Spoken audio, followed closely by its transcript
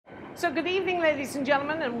So good evening, ladies and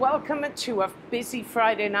gentlemen, and welcome to a busy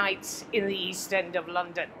Friday night in the East End of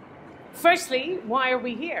London. Firstly, why are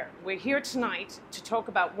we here? We're here tonight to talk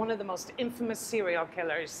about one of the most infamous serial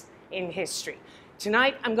killers in history.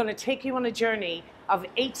 Tonight, I'm going to take you on a journey of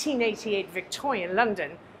 1888 Victorian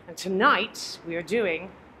London, and tonight we are doing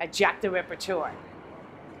a Jack the Ripper tour.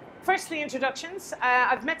 Firstly, introductions.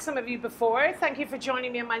 I've met some of you before. Thank you for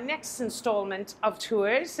joining me on my next installment of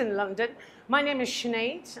tours in London. My name is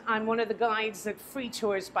Sinead. I'm one of the guides at Free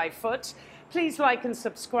Tours by Foot. Please like and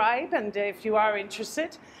subscribe, and if you are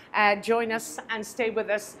interested, join us and stay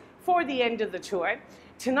with us for the end of the tour.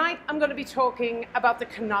 Tonight, I'm going to be talking about the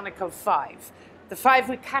canonical five. The five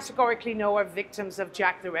we categorically know are victims of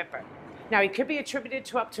Jack the Ripper. Now, he could be attributed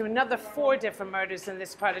to up to another 4 different murders in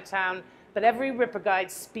this part of town, but every Ripper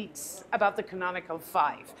guide speaks about the canonical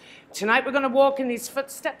five. Tonight we're going to walk in these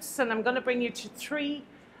footsteps, and I'm going to bring you to 3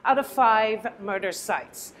 out of 5 murder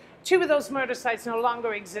sites. 2 of those murder sites no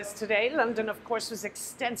longer exist today. London, of course, was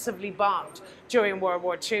extensively bombed during World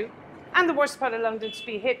War II, and the worst part of London to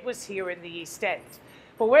be hit was here in the East End.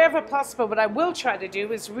 But wherever possible, what I will try to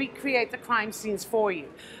do is recreate the crime scenes for you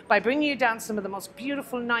by bringing you down some of the most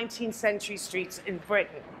beautiful 19th century streets in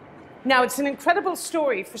Britain. Now, it's an incredible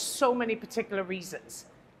story for so many particular reasons.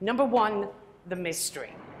 Number 1, the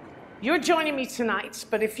mystery. You're joining me tonight,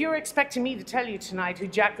 but if you're expecting me to tell you tonight who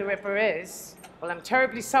Jack the Ripper is, well, I'm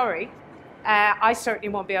terribly sorry. I certainly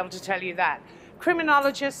won't be able to tell you that.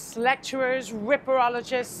 Criminologists, lecturers,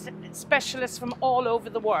 Ripperologists, specialists from all over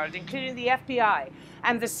the world, including the FBI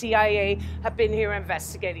and the CIA, have been here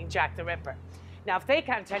investigating Jack the Ripper. Now, if they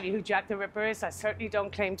can't tell you who Jack the Ripper is, I certainly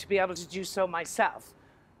don't claim to be able to do so myself.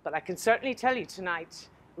 But I can certainly tell you tonight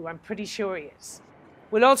who I'm pretty sure he is.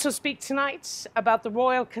 We'll also speak tonight about the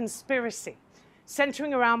royal conspiracy,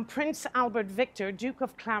 centering around Prince Albert Victor, Duke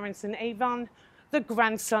of Clarence and Avon, the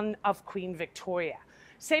grandson of Queen Victoria.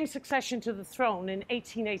 Same succession to the throne in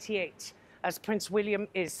 1888 as Prince William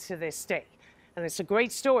is to this day. And it's a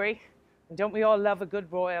great story, and don't we all love a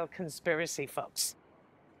good royal conspiracy, folks?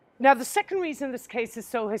 Now, the second reason this case is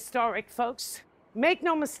so historic, folks, make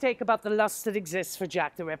no mistake about the lust that exists for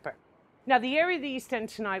Jack the Ripper. Now, the area of the East End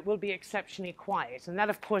tonight will be exceptionally quiet, and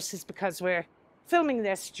that, of course, is because we're filming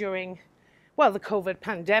this during, well, the COVID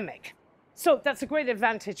pandemic. So that's a great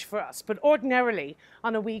advantage for us. But ordinarily,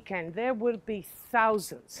 on a weekend, there will be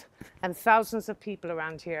thousands and thousands of people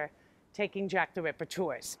around here taking Jack the Ripper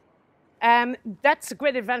tours. That's a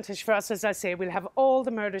great advantage for us. As I say, we'll have all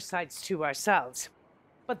the murder sites to ourselves.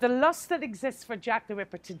 But the lust that exists for Jack the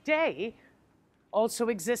Ripper today also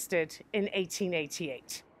existed in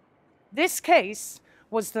 1888. This case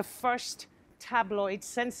was the first tabloid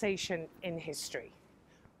sensation in history.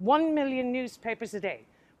 1 million newspapers a day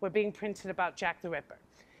were being printed about Jack the Ripper.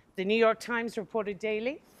 The New York Times reported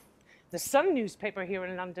daily. The Sun newspaper here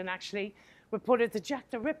in London actually reported that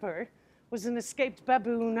Jack the Ripper was an escaped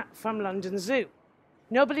baboon from London Zoo.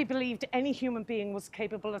 Nobody believed any human being was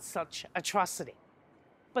capable of such atrocity.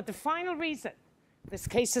 But the final reason this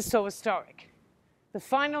case is so historic, the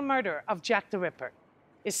final murder of Jack the Ripper,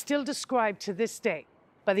 is still described to this day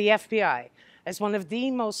by the FBI as one of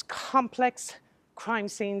the most complex crime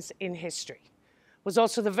scenes in history. It was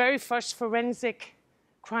also the very first forensic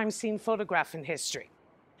crime scene photograph in history.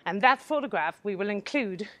 And that photograph we will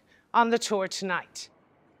include on the tour tonight.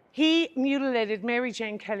 He mutilated Mary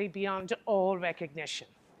Jane Kelly beyond all recognition.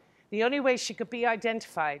 The only way she could be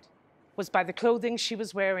identified was by the clothing she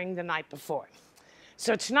was wearing the night before.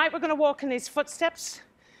 So tonight we're going to walk in his footsteps.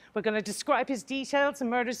 We're going to describe his details and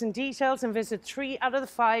murders in details and visit 3 out of the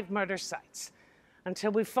 5 murder sites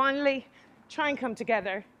until we finally try and come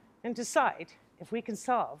together and decide if we can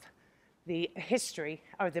solve the history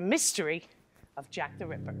or the mystery of Jack the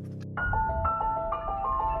Ripper.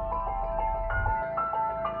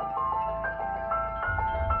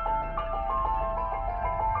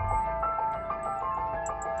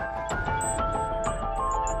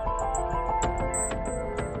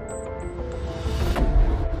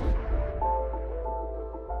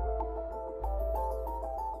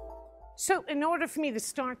 So in order for me to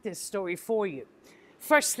start this story for you,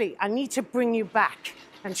 firstly, I need to bring you back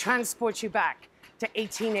and transport you back to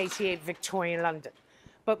 1888 Victorian London.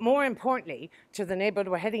 But more importantly, to the neighborhood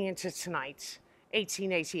we're heading into tonight,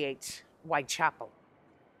 1888 Whitechapel.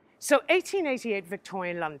 So 1888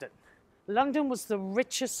 Victorian London. London was the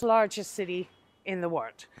richest, largest city in the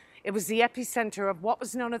world. It was the epicenter of what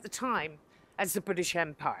was known at the time as the British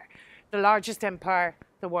Empire, the largest empire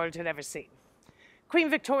the world had ever seen. Queen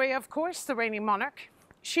Victoria, of course, the reigning monarch,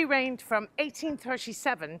 she reigned from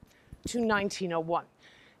 1837 to 1901.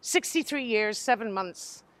 63 years, 7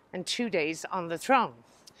 months, and 2 days on the throne.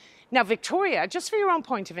 Now, Victoria, just for your own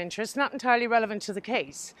point of interest, not entirely relevant to the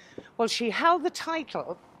case, well, she held the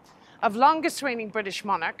title of longest reigning British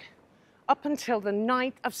monarch up until the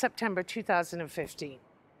 9th of September 2015,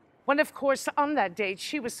 when, of course, on that date,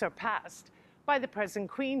 she was surpassed by the present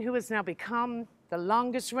Queen, who has now become the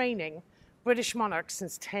longest reigning British monarch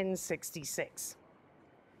since 1066.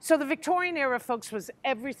 So the Victorian era, folks, was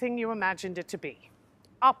everything you imagined it to be.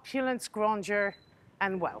 Opulence, grandeur,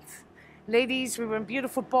 and wealth. Ladies, we were in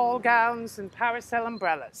beautiful ball gowns and parasol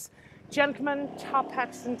umbrellas. Gentlemen, top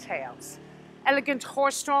hats and tails. Elegant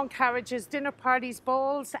horse-drawn carriages, dinner parties,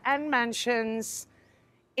 balls, and mansions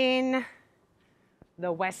in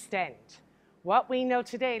the West End. What we know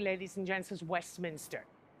today, ladies and gents, is Westminster.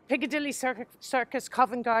 Piccadilly Circus,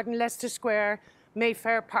 Covent Garden, Leicester Square,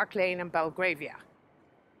 Mayfair, Park Lane, and Belgravia.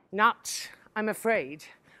 Not, I'm afraid,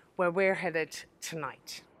 where we're headed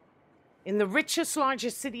tonight. In the richest,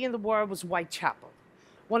 largest city in the world was Whitechapel,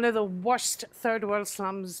 one of the worst third world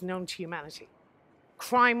slums known to humanity.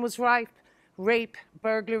 Crime was rife, rape,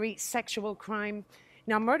 burglary, sexual crime.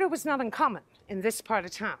 Now, murder was not uncommon in this part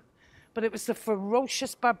of town, but it was the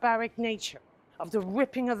ferocious, barbaric nature of the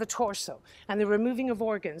ripping of the torso and the removing of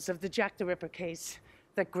organs of the Jack the Ripper case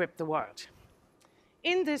that gripped the world.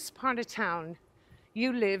 In this part of town,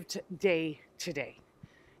 you lived day to day.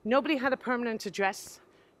 Nobody had a permanent address.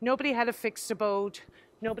 Nobody had a fixed abode.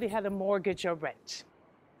 Nobody had a mortgage or rent.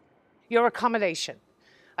 Your accommodation,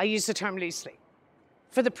 I use the term loosely,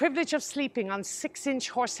 for the privilege of sleeping on 6-inch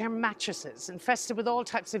horsehair mattresses infested with all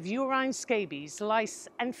types of urine, scabies, lice,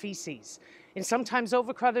 and feces, in sometimes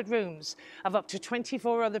overcrowded rooms of up to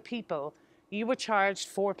 24 other people, you were charged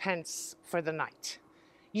 4p for the night.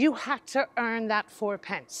 You had to earn that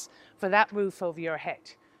 4p for that roof over your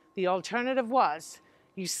head. The alternative was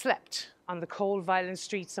you slept on the cold, violent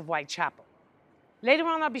streets of Whitechapel. Later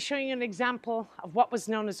on, I'll be showing you an example of what was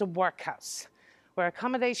known as a workhouse, where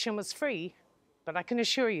accommodation was free, but I can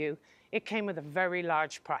assure you, it came with a very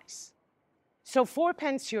large price. So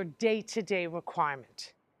 4p, your day-to-day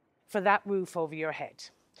requirement for that roof over your head.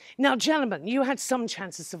 Now, gentlemen, you had some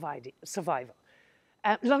chance of survival.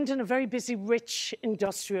 London, a very busy, rich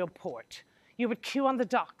industrial port. You would queue on the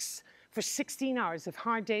docks for 16 hours of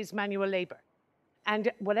hard days' manual labor.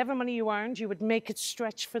 And whatever money you earned, you would make it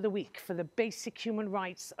stretch for the week for the basic human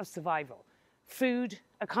rights of survival: food,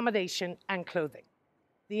 accommodation, and clothing.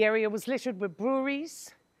 The area was littered with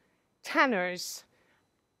breweries, tanners,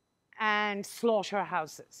 and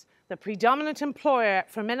slaughterhouses. The predominant employer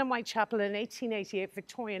for men in Whitechapel in 1888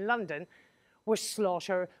 Victorian London were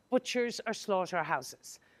butchers or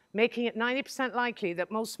slaughterhouses, making it 90% likely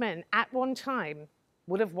that most men at one time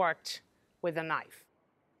would have worked with a knife.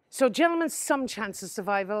 So gentlemen, some chance of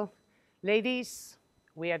survival. Ladies,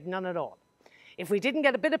 we had none at all. If we didn't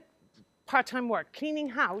get a bit of part-time work, cleaning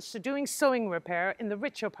house or doing sewing repair in the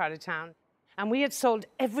richer part of town, and we had sold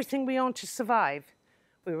everything we owned to survive,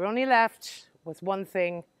 we were only left with one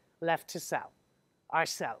thing left to sell: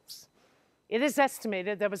 ourselves. It is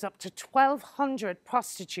estimated there was up to 1,200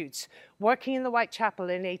 prostitutes working in the Whitechapel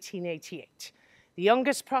in 1888. The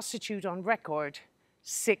youngest prostitute on record,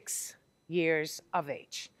 6 years of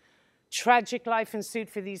age. Tragic life ensued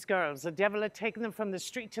for these girls. The devil had taken them from the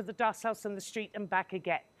street to the doss house and the street and back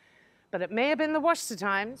again. But it may have been the worst of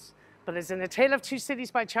times, but as in A Tale of Two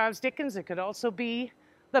Cities by Charles Dickens, it could also be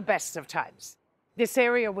the best of times. This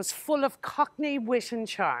area was full of cockney wit and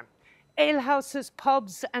charm, alehouses,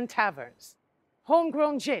 pubs, and taverns.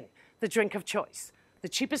 Homegrown gin, the drink of choice, the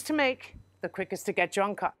cheapest to make, the quickest to get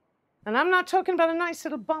drunk on. And I'm not talking about a nice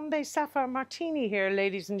little Bombay Sapphire martini here,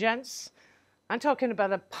 ladies and gents. I'm talking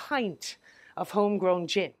about a pint of homegrown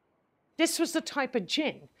gin. This was the type of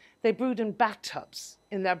gin they brewed in bathtubs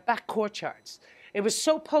in their back courtyards. It was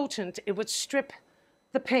so potent, it would strip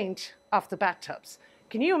the paint off the bathtubs.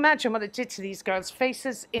 Can you imagine what it did to these girls'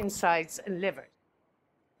 faces, insides, and livers?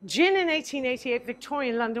 Gin in 1888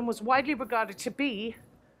 Victorian London was widely regarded to be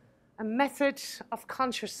a method of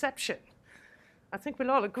contraception. I think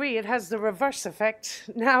we'll all agree it has the reverse effect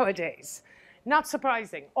nowadays. Not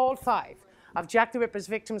surprising, all 5 of Jack the Ripper's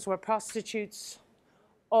victims were prostitutes.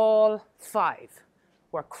 All 5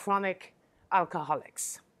 were chronic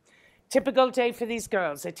alcoholics. Typical day for these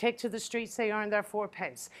girls. They take to the streets, they earn their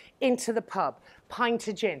 4p, into the pub, pint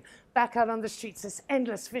of gin, back out on the streets, this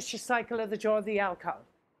endless vicious cycle of the joy of the alcohol.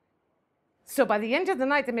 So by the end of the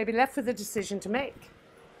night, they may be left with a decision to make.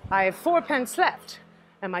 I have 4p left.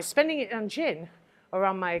 Am I spending it on gin or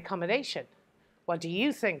on my accommodation? What do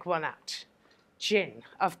you think won out? Gin,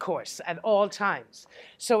 of course, at all times.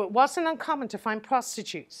 So it wasn't uncommon to find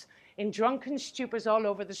prostitutes in drunken stupors all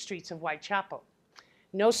over the streets of Whitechapel.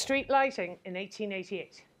 No street lighting in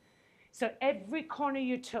 1888. So every corner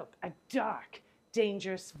you took, a dark,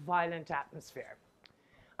 dangerous, violent atmosphere.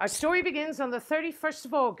 Our story begins on the 31st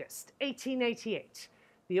of August, 1888.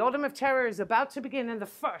 The Autumn of Terror is about to begin in the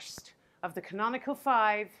first of the canonical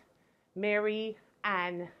five, Mary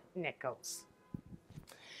Ann Nichols.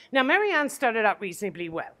 Now, Mary Ann started out reasonably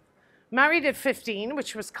well. Married at 15,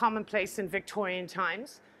 which was commonplace in Victorian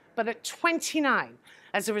times, but at 29,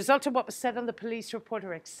 as a result of what was said on the police report,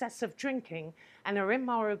 her excessive drinking and her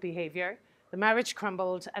immoral behavior, the marriage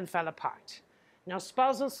crumbled and fell apart. No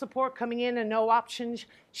spousal support coming in and no options.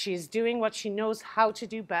 She is doing what she knows how to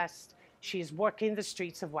do best. She is working the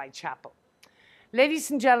streets of Whitechapel.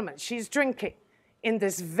 Ladies and gentlemen, she's drinking in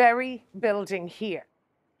this very building here.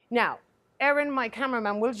 Now, Erin, my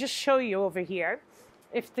cameraman, will just show you over here.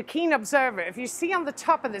 If the keen observer, if you see on the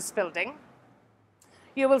top of this building,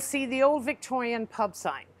 you will see the old Victorian pub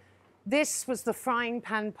sign. This was the Frying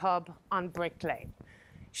Pan Pub on Brick Lane.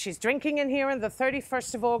 She's drinking in here on the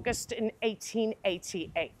 31st of August in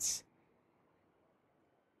 1888.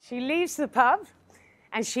 She leaves the pub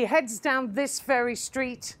and she heads down this very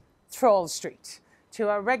street, Thrall Street, to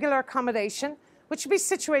our regular accommodation, which would be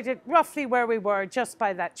situated roughly where we were, just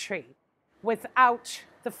by that tree, without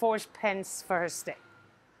the 4p for her stay.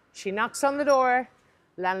 She knocks on the door,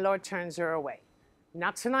 landlord turns her away.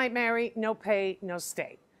 Not tonight, Mary, no pay, no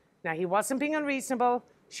stay. Now, he wasn't being unreasonable.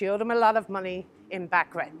 She owed him a lot of money in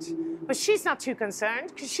back rent. But she's not too concerned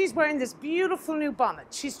because she's wearing this beautiful new bonnet.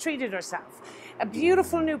 She's treated herself. A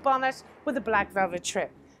beautiful new bonnet with a black velvet trim.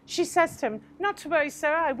 She says to him, "Not to worry,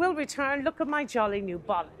 sir, I will return. Look at my jolly new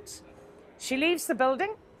bonnet." She leaves the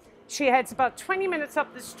building. She heads about 20 minutes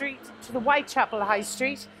up the street to the Whitechapel High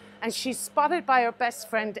Street, and she's spotted by her best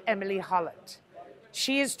friend, Emily Holland.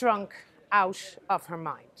 She is drunk out of her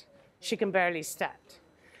mind. She can barely stand.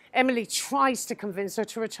 Emily tries to convince her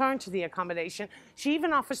to return to the accommodation. She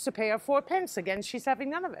even offers to pay her 4p. Again, she's having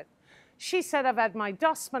none of it. She said, "I've had my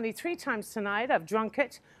DOS money 3 times tonight. I've drunk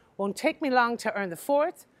it. Won't take me long to earn the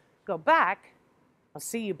 4th. Go back. I'll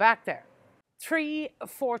see you back there."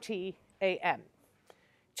 3:40 a.m.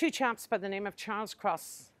 2 chaps by the name of Charles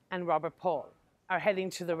Cross and Robert Paul are heading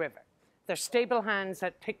to the river. They're stable hands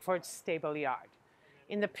at Pickford's stable yard.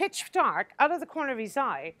 In the pitch dark, out of the corner of his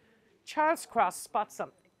eye, Charles Cross spots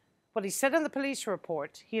something. What he said in the police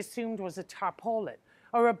report, he assumed was a tarpaulin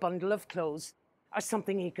or a bundle of clothes or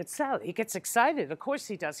something he could sell. He gets excited. Of course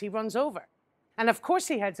he does. He runs over. And of course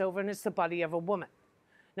he heads over and it's the body of a woman.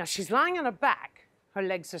 Now she's lying on her back. Her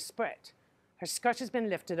legs are spread. Her skirt has been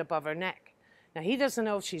lifted above her neck. Now he doesn't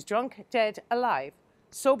know if she's drunk, dead, alive,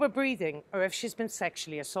 sober breathing, or if she's been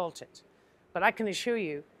sexually assaulted. But I can assure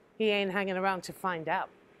you, he ain't hanging around to find out.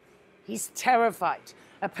 He's terrified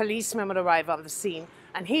a policeman would arrive on the scene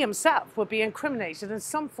and he himself would be incriminated in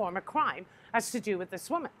some form of crime as to do with this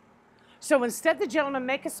woman. So instead, the gentlemen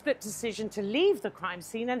make a split decision to leave the crime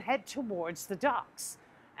scene and head towards the docks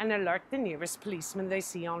and alert the nearest policeman they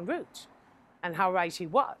see en route. And how right he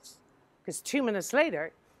was, because 2 minutes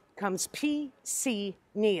later comes P.C.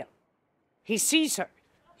 Neal. He sees her.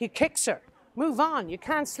 He kicks her. "Move on. You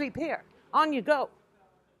can't sleep here. On you go."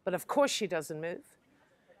 But of course she doesn't move.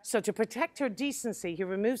 So to protect her decency, he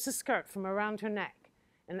removes the skirt from around her neck.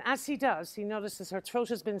 And as he does, he notices her throat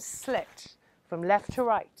has been slit from left to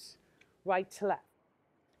right, right to left,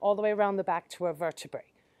 all the way around the back to her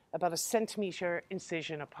vertebrae, about a centimetre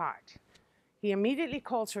incision apart. He immediately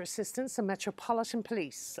calls for assistance and Metropolitan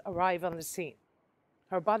Police arrive on the scene.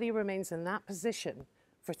 Her body remains in that position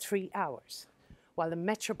for 3 hours, while the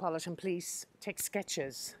Metropolitan Police take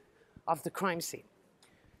sketches of the crime scene.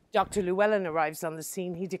 Dr. Llewellyn arrives on the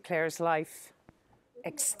scene. He declares life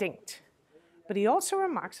extinct. But he also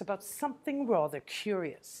remarks about something rather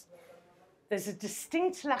curious. There's a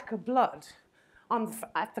distinct lack of blood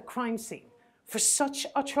at the crime scene for such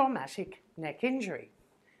a traumatic neck injury.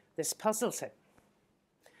 This puzzles him.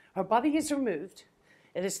 Her body is removed.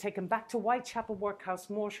 It is taken back to Whitechapel Workhouse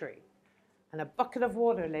mortuary. And a bucket of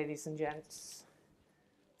water, ladies and gents,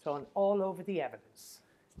 thrown all over the evidence.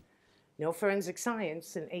 No forensic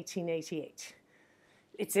science in 1888.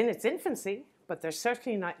 It's in its infancy, but they're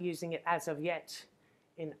certainly not using it as of yet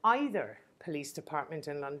in either police department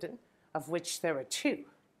in London, of which there are 2.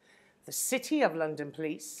 The City of London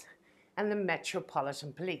Police and the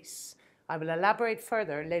Metropolitan Police. I will elaborate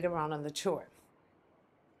further later on the tour.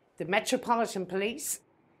 The Metropolitan Police,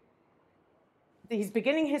 he's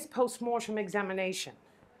beginning his post-mortem examination.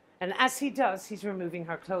 And as he does, he's removing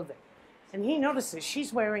her clothing. And he notices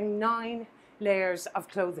she's wearing 9 layers of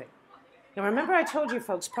clothing. Now remember I told you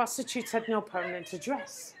folks, prostitutes had no permanent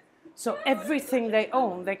address. So everything they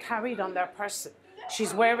own, they carried on their person.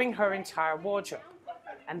 She's wearing her entire wardrobe.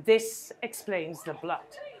 And this explains the blood.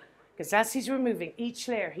 Because as he's removing each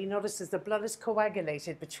layer, he notices the blood is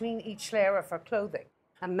coagulated between each layer of her clothing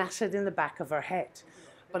and matted in the back of her head.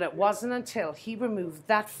 But it wasn't until he removed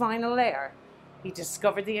that final layer he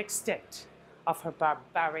discovered the extent of her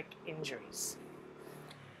barbaric injuries.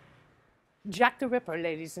 Jack the Ripper,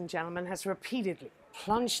 ladies and gentlemen, has repeatedly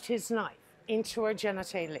plunged his knife into her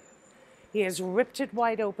genitalia. He has ripped it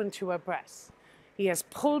wide open to her breasts. He has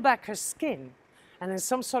pulled back her skin, and in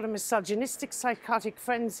some sort of misogynistic psychotic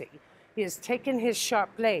frenzy, he has taken his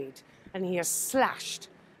sharp blade and he has slashed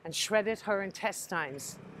and shredded her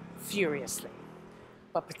intestines furiously.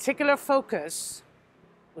 But particular focus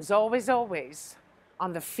was always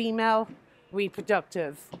on the female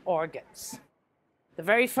reproductive organs. The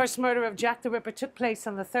very first murder of Jack the Ripper took place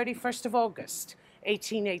on the 31st of August,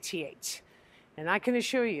 1888. And I can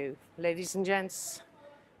assure you, ladies and gents,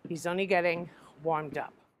 he's only getting warmed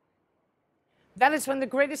up. That is when the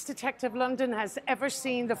greatest detective London has ever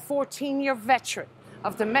seen, the 14-year veteran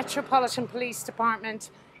of the Metropolitan Police Department,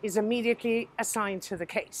 is immediately assigned to the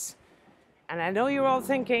case. And I know you're all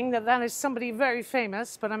thinking that that is somebody very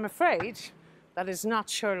famous, but I'm afraid that is not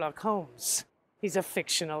Sherlock Holmes. He's a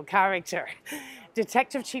fictional character.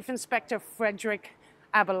 Detective Chief Inspector Frederick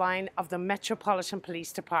Abeline of the Metropolitan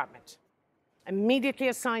Police Department. Immediately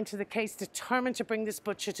assigned to the case, determined to bring this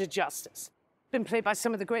butcher to justice. Been played by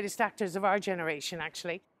some of the greatest actors of our generation,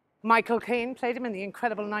 actually. Michael Caine played him in the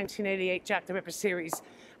incredible 1988 Jack the Ripper series.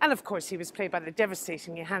 And of course, he was played by the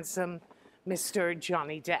devastatingly handsome Mr.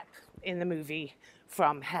 Johnny Depp in the movie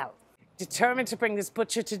From Hell. Determined to bring this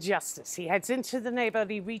butcher to justice, he heads into the neighborhood,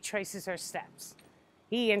 he retraces her steps.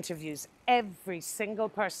 He interviews every single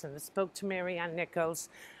person that spoke to Mary Ann Nichols,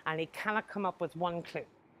 and he cannot come up with one clue.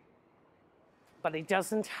 But he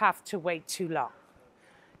doesn't have to wait too long,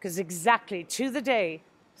 because exactly to the day,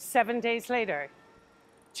 7 days later,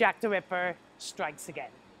 Jack the Ripper strikes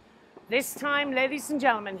again. This time, ladies and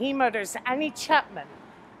gentlemen, he murders Annie Chapman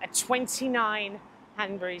at 29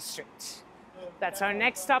 Hanbury Street. That's our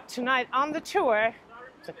next stop tonight on the tour,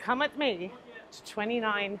 so come with me to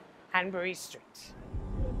 29 Hanbury Street.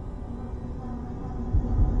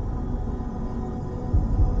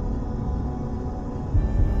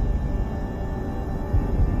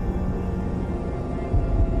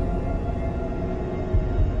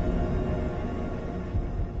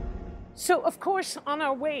 So, of course, on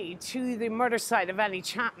our way to the murder site of Annie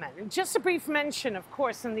Chapman, just a brief mention, of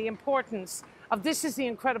course, on the importance of this is the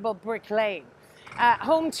incredible Brick Lane,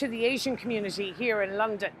 home to the Asian community here in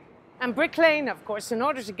London. And Brick Lane, of course, in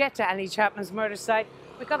order to get to Annie Chapman's murder site,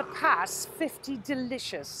 we've got to pass 50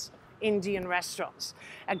 delicious Indian restaurants.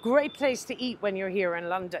 A great place to eat when you're here in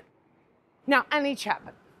London. Now, Annie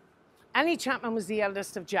Chapman. Annie Chapman was the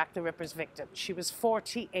eldest of Jack the Ripper's victims. She was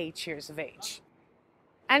 48 years of age.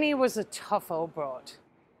 Annie was a tough old broad.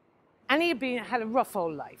 Annie had a rough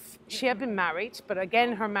old life. She had been married, but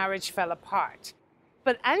again, her marriage fell apart.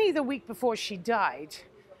 But Annie, the week before she died,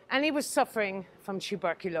 Annie was suffering from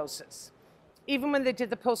tuberculosis. Even when they did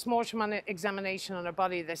the post-mortem examination on her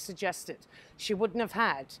body, they suggested she wouldn't have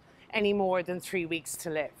had any more than 3 weeks to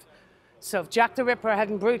live. So if Jack the Ripper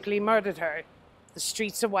hadn't brutally murdered her, the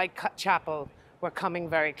streets of Whitechapel were coming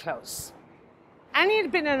very close. Annie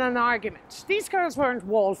had been in an argument. These girls weren't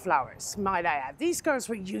wallflowers, might I add. These girls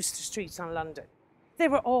were used to streets in London. They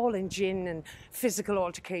were all in gin and physical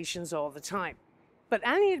altercations all the time. But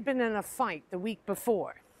Annie had been in a fight the week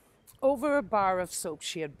before over a bar of soap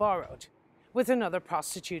she had borrowed with another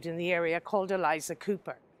prostitute in the area called Eliza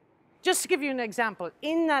Cooper. Just to give you an example,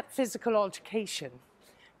 in that physical altercation,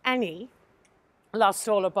 Annie lost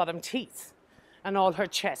all her bottom teeth and all her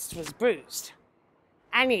chest was bruised.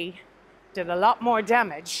 Annie did a lot more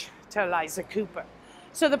damage to Eliza Cooper.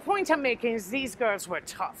 So the point I'm making is these girls were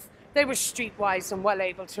tough. They were streetwise and well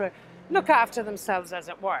able to look after themselves, as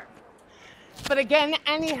it were. But again,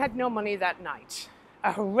 Annie had no money that night.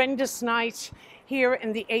 A horrendous night here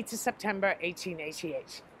in the 8th of September,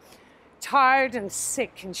 1888. Tired and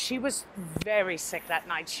sick, and she was very sick that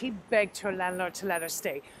night. She begged her landlord to let her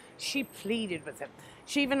stay. She pleaded with him.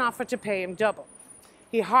 She even offered to pay him double.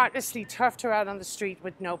 He heartlessly turfed her out on the street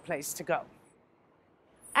with no place to go.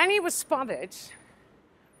 Annie was spotted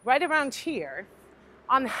right around here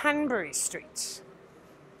on Hanbury Street,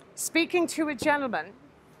 speaking to a gentleman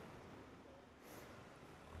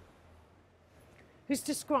who's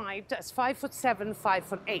described as 5'7",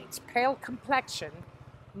 5'8", pale complexion,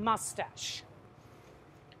 mustache,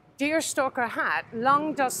 deerstalker hat,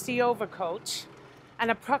 long dusty overcoat,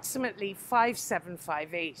 and approximately 5'7",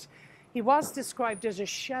 5'8". He was described as a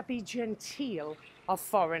shabby genteel of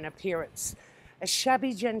foreign appearance. A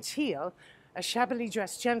shabby genteel a shabbily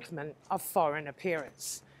dressed gentleman of foreign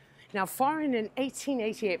appearance. Now, foreign in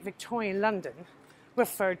 1888 Victorian London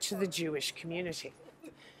referred to the Jewish community.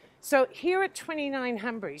 So here at 29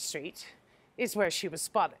 Hanbury Street is where she was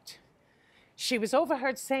spotted. She was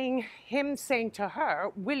overheard saying to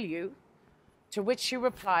her, "Will you?" To which she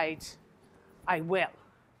replied, "I will."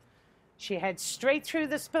 She heads straight through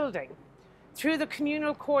this building, through the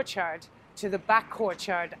communal courtyard to the back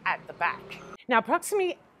courtyard at the back. Now,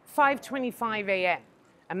 approximately 5:25 a.m.,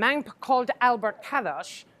 a man called Albert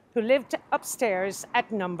Kadosh, who lived upstairs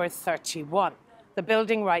at number 31, the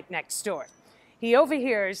building right next door. He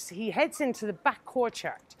overhears, he heads into the back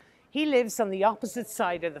courtyard. He lives on the opposite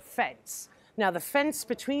side of the fence. Now, the fence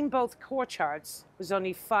between both courtyards was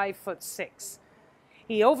only 5'6".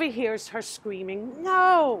 He overhears her screaming,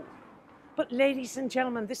 "No!" But ladies and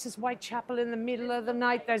gentlemen, this is Whitechapel in the middle of the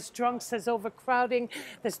night. There's drunks, there's overcrowding,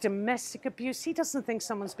 there's domestic abuse. He doesn't think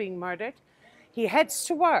someone's being murdered. He heads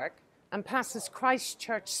to work and passes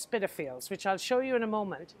Christchurch Spitalfields, which I'll show you in a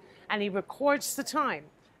moment, and he records the time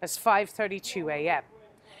as 5:32 a.m.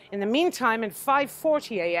 In the meantime, at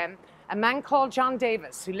 5:40 a.m., a man called John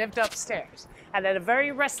Davis, who lived upstairs and had a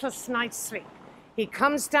very restless night's sleep, he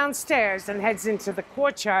comes downstairs and heads into the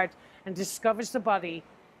courtyard and discovers the body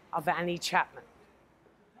of Annie Chapman.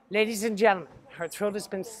 Ladies and gentlemen, her throat has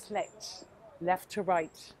been slit, left to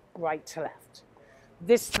right, right to left.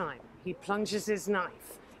 This time, he plunges his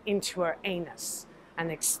knife into her anus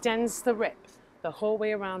and extends the rip the whole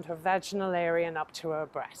way around her vaginal area and up to her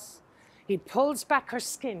breast. He pulls back her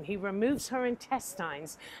skin, he removes her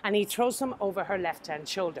intestines, and he throws them over her left-hand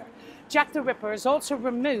shoulder. Jack the Ripper has also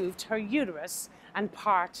removed her uterus and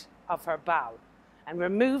part of her bowel, and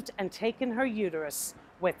removed and taken her uterus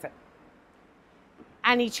with him.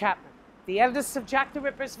 Annie Chapman, the eldest of Jack the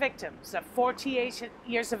Ripper's victims, at 48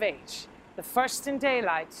 years of age, the first in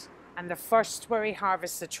daylight and the first where he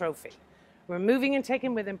harvests the trophy, removing and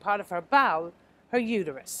taking with him part of her bowel, her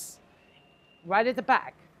uterus, right at the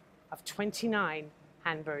back of 29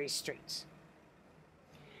 Hanbury Street.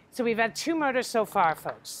 So we've had 2 murders so far,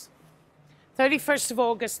 folks. 31st of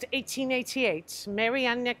August, 1888, Mary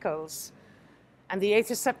Ann Nichols, and the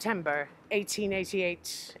 8th of September,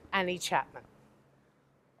 1888, Annie Chapman.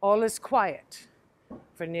 All is quiet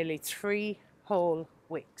for nearly 3 whole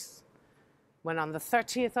weeks. When on the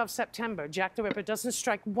 30th of September, Jack the Ripper doesn't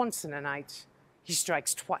strike once in a night, he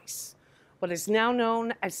strikes twice. What is now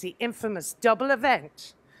known as the infamous double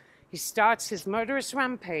event. He starts his murderous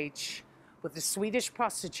rampage with the Swedish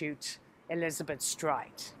prostitute, Elizabeth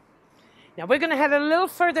Stride. Now, we're going to head a little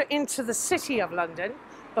further into the city of London,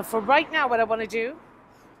 but for right now, what I want to do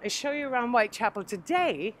is show you around Whitechapel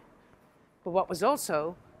today, but what was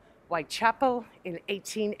also Whitechapel in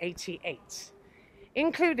 1888,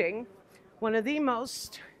 including one of the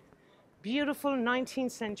most beautiful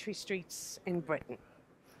 19th century streets in Britain.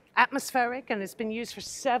 Atmospheric, and it's been used for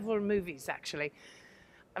several movies, actually.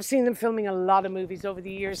 I've seen them filming a lot of movies over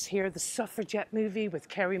the years here. The Suffragette movie with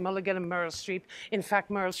Carey Mulligan and Meryl Streep. In fact,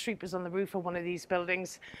 Meryl Streep was on the roof of one of these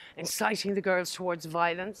buildings, inciting the girls towards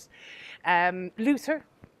violence. Luther,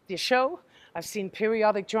 the show. I've seen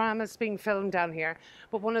periodic dramas being filmed down here,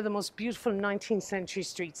 but one of the most beautiful 19th century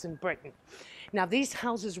streets in Britain. Now, these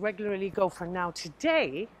houses regularly go for now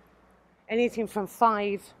today anything from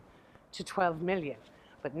 5 to 12 million,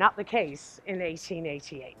 but not the case in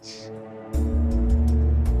 1888.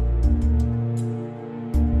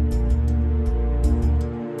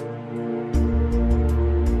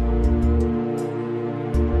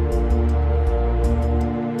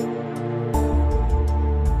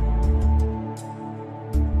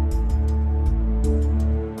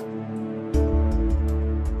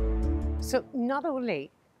 So not only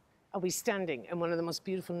are we standing in one of the most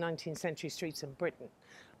beautiful 19th century streets in Britain,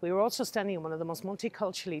 we were also standing in one of the most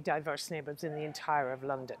multiculturally diverse neighbourhoods in the entire of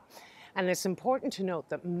London. And it's important to note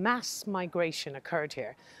that mass migration occurred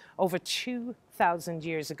here. Over 2,000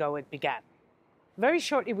 years ago it began. Very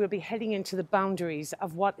shortly we'll be heading into the boundaries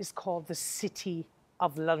of what is called the City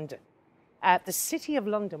of London. The City of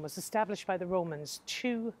London was established by the Romans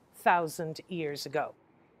 2,000 years ago.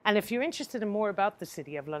 And if you're interested in more about the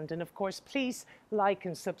City of London, of course, please like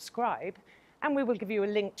and subscribe, and we will give you a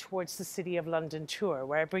link towards the City of London tour,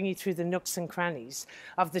 where I bring you through the nooks and crannies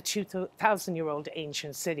of the 2,000-year-old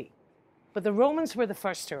ancient city. But the Romans were the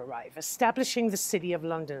first to arrive, establishing the City of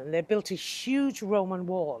London, and they built a huge Roman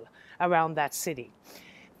wall around that city.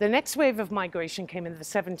 The next wave of migration came in the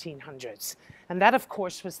 1700s, and that, of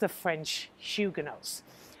course, was the French Huguenots.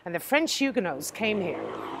 And the French Huguenots came here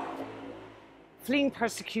fleeing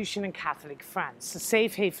persecution in Catholic France, a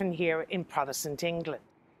safe haven here in Protestant England.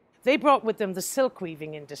 They brought with them the silk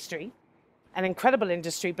weaving industry, an incredible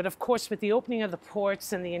industry, but of course with the opening of the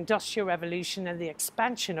ports and the Industrial Revolution and the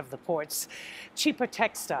expansion of the ports, cheaper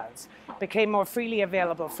textiles became more freely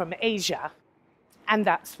available from Asia, and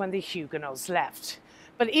that's when the Huguenots left.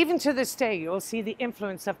 But even to this day, you'll see the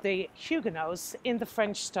influence of the Huguenots in the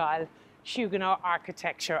French-style Huguenot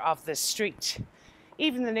architecture of this street.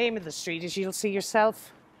 Even the name of the street, as you'll see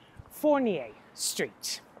yourself, Fournier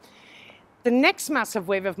Street. The next massive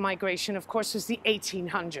wave of migration, of course, was the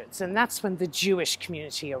 1800s, and that's when the Jewish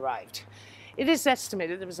community arrived. It is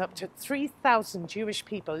estimated there was up to 3,000 Jewish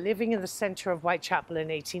people living in the centre of Whitechapel in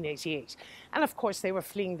 1888. And of course, they were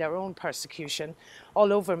fleeing their own persecution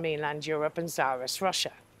all over mainland Europe and Tsarist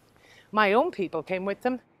Russia. My own people came with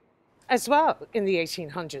them as well in the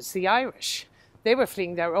 1800s, the Irish. They were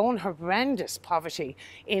fleeing their own horrendous poverty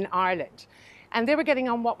in Ireland. And they were getting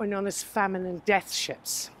on what were known as famine and death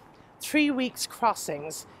ships. 3 weeks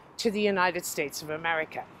crossings to the United States of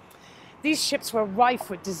America. These ships were rife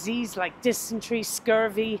with disease like dysentery,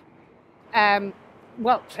 scurvy,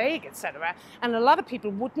 plague, etc. And a lot of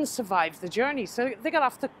people wouldn't survive the journey, so they got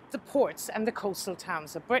off the ports and the coastal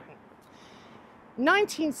towns of Britain.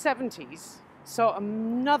 1970s saw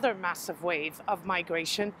another massive wave of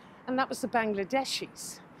migration, and that was the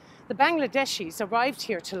Bangladeshis. The Bangladeshis arrived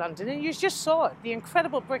here to London, and you just saw it, the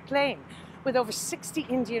incredible Brick Lane, with over 60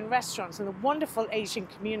 Indian restaurants and a wonderful Asian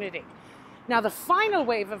community. Now, the final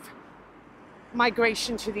wave of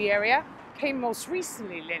migration to the area came most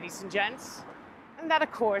recently, ladies and gents, and that,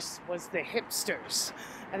 of course, was the hipsters.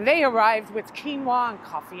 And they arrived with quinoa and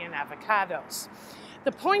coffee and avocados.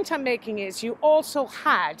 The point I'm making is you also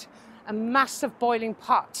had a massive boiling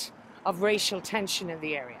pot of racial tension in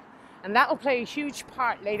the area. And that will play a huge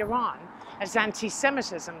part later on, as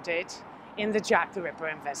anti-Semitism did in the Jack the Ripper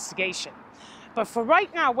investigation. But for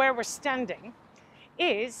right now, where we're standing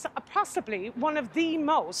is possibly one of the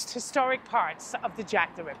most historic parts of the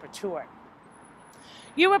Jack the Ripper tour.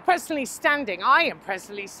 You are presently standing, I am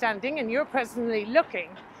presently standing, and you're presently looking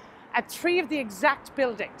at 3 of the exact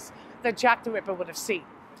buildings that Jack the Ripper would have seen.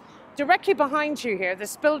 Directly behind you here,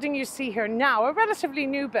 this building you see here now, a relatively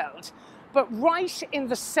new build, but right in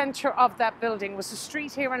the centre of that building was a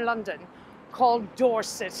street here in London called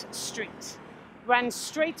Dorset Street. Ran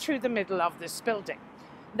straight through the middle of this building.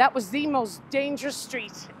 That was the most dangerous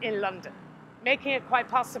street in London, making it quite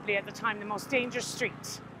possibly at the time the most dangerous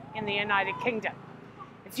street in the United Kingdom.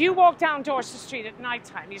 If you walked down Dorset Street at night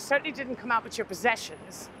time, you certainly didn't come out with your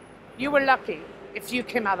possessions. You were lucky if you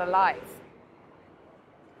came out alive.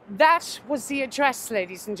 That was the address,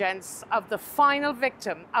 ladies and gents, of the final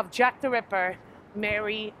victim of Jack the Ripper,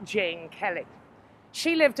 Mary Jane Kelly.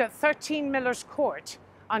 She lived at 13 Miller's Court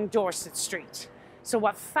on Dorset Street. So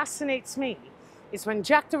what fascinates me is when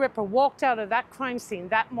Jack the Ripper walked out of that crime scene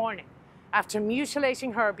that morning, after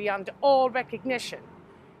mutilating her beyond all recognition,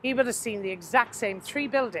 he would have seen the exact same 3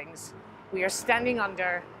 buildings we are standing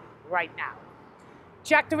under right now.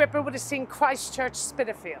 Jack the Ripper would have seen Christchurch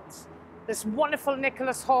Spitalfields, this wonderful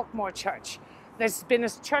Nicholas Hawkmore church. There's been a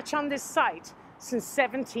church on this site since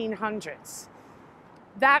 1700s.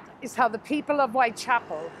 That is how the people of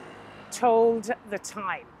Whitechapel told the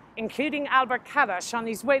time, including Albert Kadash on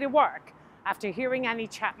his way to work after hearing Annie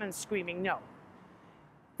Chapman screaming no.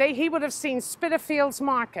 He would have seen Spitalfields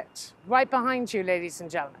Market right behind you, ladies and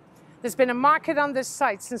gentlemen. There's been a market on this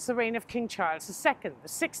site since the reign of King Charles II, the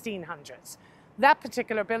 1600s. That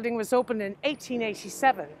particular building was opened in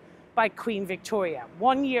 1887 by Queen Victoria,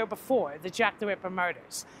 1 year before the Jack the Ripper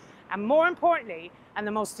murders. And more importantly, and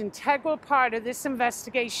the most integral part of this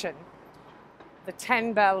investigation, the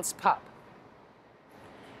 10 Bells pub.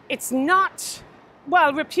 It's not,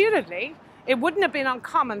 well, reputedly, it wouldn't have been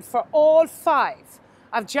uncommon for all 5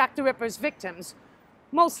 of Jack the Ripper's victims,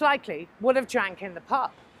 most likely would have drank in the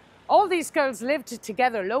pub. All these girls lived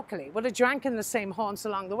together locally, would have drank in the same haunts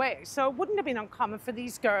along the way. So it wouldn't have been uncommon for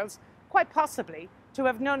these girls, quite possibly, to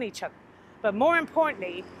have known each other. But more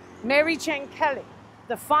importantly, Mary Jane Kelly,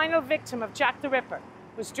 the final victim of Jack the Ripper,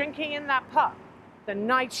 was drinking in that pub the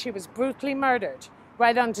night she was brutally murdered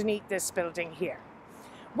right underneath this building here.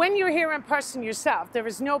 When you're here in person yourself, there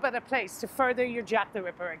is no better place to further your Jack the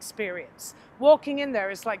Ripper experience. Walking in there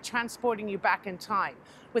is like transporting you back in time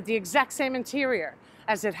with the exact same interior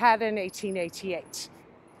as it had in 1888.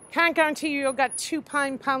 Can't guarantee you'll get 2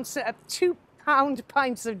 pound pints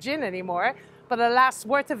of gin anymore, but alas,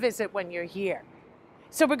 worth a visit when you're here.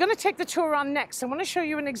 So we're going to take the tour on next. I want to show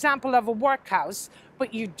you an example of a workhouse,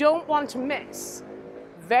 but you don't want to miss.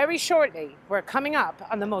 Very shortly, we're coming up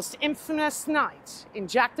on the most infamous night in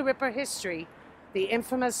Jack the Ripper history, the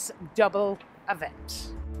infamous double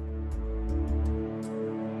event.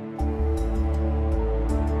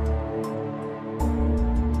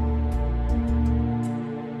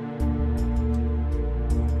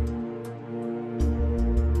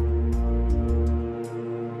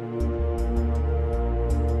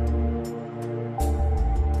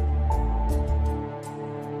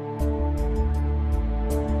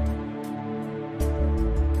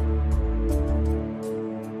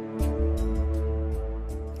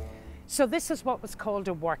 So this is what was called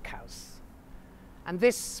a workhouse. And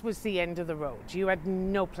this was the end of the road. You had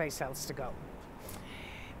no place else to go.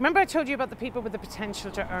 Remember I told you about the people with the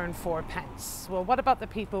potential to earn 4 pence? Well, what about the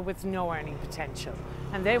people with no earning potential?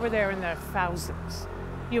 And they were there in their thousands.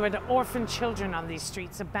 You had orphan children on these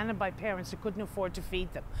streets, abandoned by parents who couldn't afford to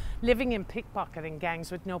feed them, living in pickpocketing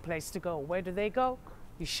gangs with no place to go. Where do they go?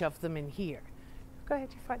 You shove them in here. Go ahead,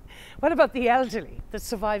 you're fine. What about the elderly that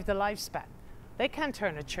survived the lifespan? They can't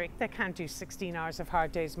turn a trick. They can't do 16 hours of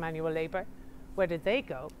hard days manual labour. Where did they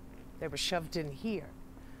go? They were shoved in here.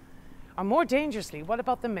 Or more dangerously, what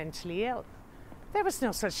about the mentally ill? There was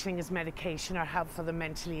no such thing as medication or help for the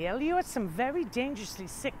mentally ill. You had some very dangerously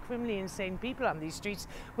sick, criminally insane people on these streets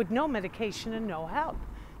with no medication and no help.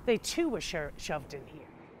 They too were shoved in here.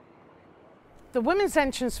 The women's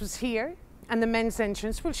entrance was here, and the men's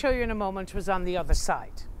entrance, we'll show you in a moment, was on the other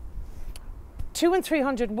side. 200 and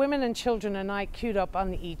 300 women and children a night queued up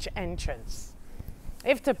on each entrance.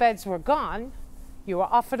 If the beds were gone, you were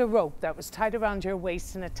offered a rope that was tied around your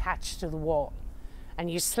waist and attached to the wall, and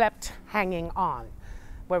you slept hanging on,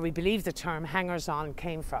 where we believe the term hangers on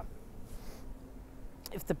came from.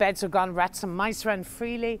 If the beds were gone, rats and mice ran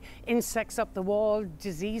freely, insects up the wall,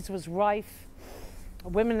 disease was rife.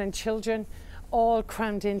 Women and children all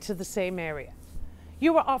crammed into the same area.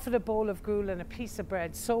 You were offered a bowl of gruel and a piece of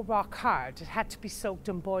bread so rock hard it had to be soaked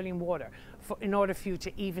in boiling water in order for you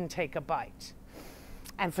to even take a bite.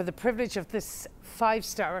 And for the privilege of this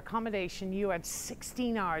 5-star accommodation, you had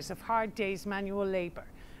 16 hours of hard days manual labour,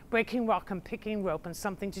 breaking rock and picking rope, and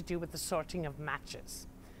something to do with the sorting of matches.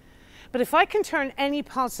 But if I can turn any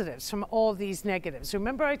positives from all these negatives,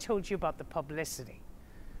 remember I told you about the publicity.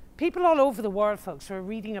 People all over the world, folks, were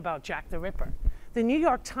reading about Jack the Ripper. The New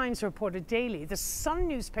York Times reported daily. The Sun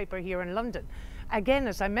newspaper here in London, again,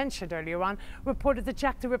 as I mentioned earlier on, reported that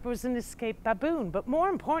Jack the Ripper was an escaped baboon. But more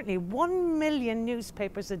importantly, 1 million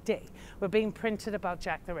newspapers a day were being printed about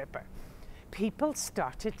Jack the Ripper. People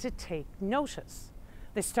started to take notice.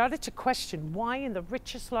 They started to question why in the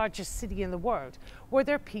richest, largest city in the world were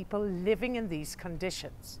there people living in these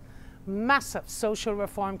conditions. Massive social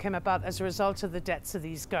reform came about as a result of the deaths of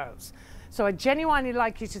these girls. So I genuinely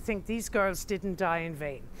like you to think these girls didn't die in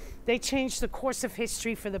vain. They changed the course of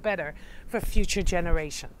history for the better for future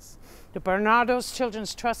generations. The Barnardo's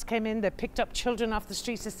Children's Trust came in. They picked up children off the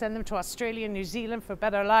streets to send them to Australia and New Zealand for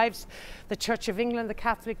better lives. The Church of England, the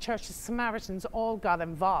Catholic Church, the Samaritans all got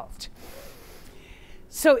involved.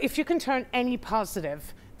 So if you can turn any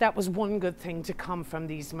positive, that was one good thing to come from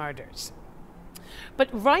these murders. But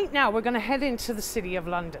right now we're going to head into the City of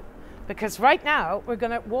London. Because right now we're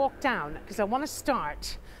going to walk down, because I want to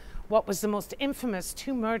start what was the most infamous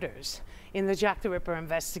 2 murders in the Jack the Ripper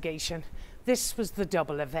investigation. This was the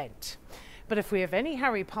double event. But if we have any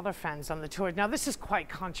Harry Potter fans on the tour, now this is quite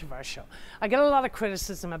controversial. I get a lot of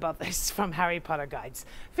criticism about this from Harry Potter guides.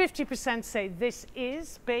 50% say this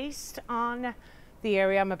is based on the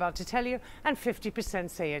area I'm about to tell you, and 50%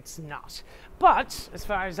 say it's not. But as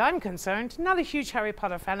far as I'm concerned, not a huge Harry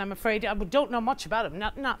Potter fan, I'm afraid. I don't know much about him,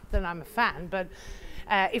 not that I'm a fan, but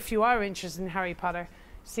if you are interested in Harry Potter,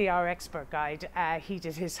 see our expert guide. He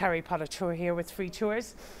did his Harry Potter tour here with free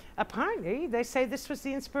tours. Apparently, they say this was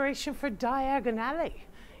the inspiration for Diagon Alley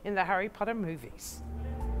in the Harry Potter movies.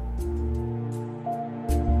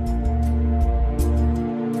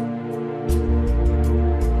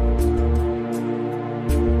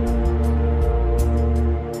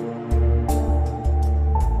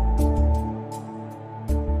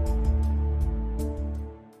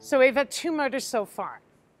 So we've had 2 murders so far.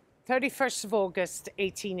 31st of August,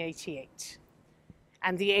 1888,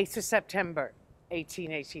 and the 8th of September,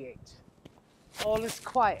 1888. All is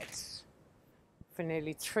quiet for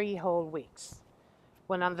nearly 3 whole weeks.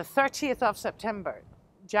 When on the 30th of September,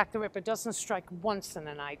 Jack the Ripper doesn't strike once in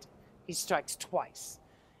a night, he strikes twice.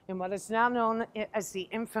 In what is now known as the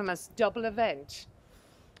infamous double event,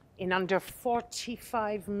 in under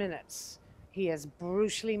 45 minutes, he has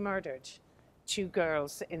brutally murdered 2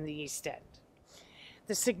 girls in the East End.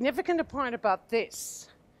 The significant part about this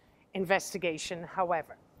investigation,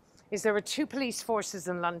 however, is there are 2 police forces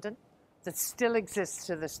in London that still exist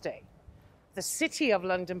to this day. The City of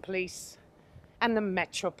London Police and the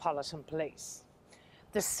Metropolitan Police.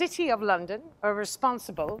 The City of London are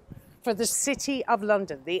responsible for the City of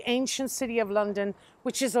London, the ancient City of London,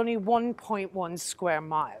 which is only 1.1 square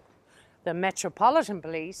mile. The Metropolitan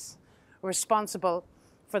Police are responsible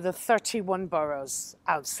for the 31 boroughs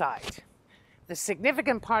outside. The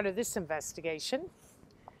significant part of this investigation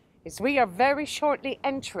is we are very shortly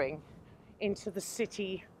entering into the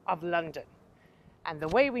City of London. And the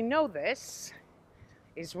way we know this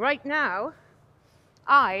is right now,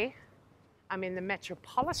 I I'm in the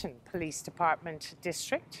Metropolitan Police Department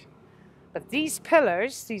district. But these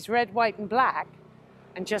pillars, these red, white, and black,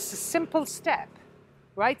 and just a simple step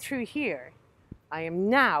right through here, I am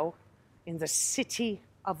now in the City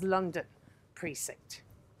of London precinct.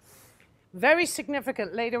 Very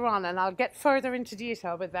significant later on, and I'll get further into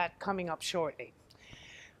detail with that coming up shortly.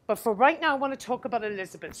 But for right now, I want to talk about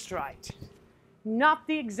Elizabeth Stride. Not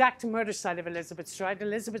the exact murder site of Elizabeth Stride.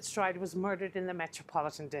 Elizabeth Stride was murdered in the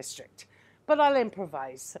Metropolitan District. But I'll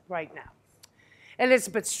improvise right now.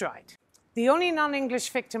 Elizabeth Stride. The only non-English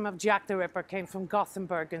victim of Jack the Ripper came from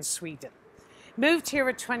Gothenburg in Sweden. Moved here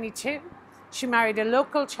at 22. She married a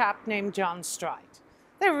local chap named John Stride.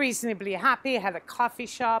 They were reasonably happy, had a coffee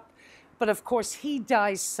shop, but of course he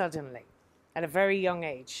dies suddenly at a very young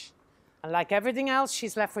age. And like everything else,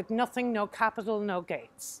 she's left with nothing, no capital, no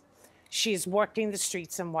gains. She is working the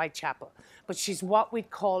streets in Whitechapel, but she's what we'd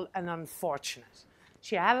call an unfortunate.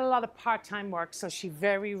 She had a lot of part-time work, so she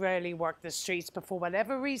very rarely worked the streets, but for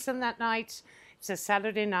whatever reason that night, it's a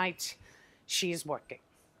Saturday night, she is working.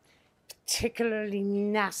 Particularly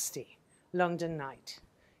nasty London night.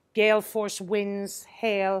 Gale force winds,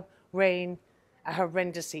 hail, rain, a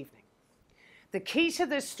horrendous evening. The key to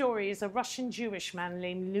this story is a Russian Jewish man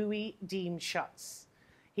named Louis Dean-Schutz.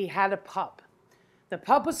 He had a pub. The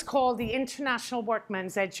pub was called the International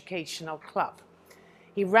Workmen's Educational Club.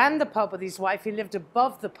 He ran the pub with his wife. He lived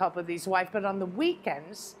above the pub with his wife, but on the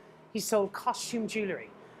weekends, he sold costume jewellery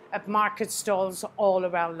at market stalls all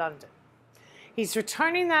around London. He's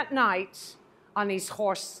returning that night on his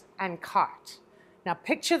horse and cart. Now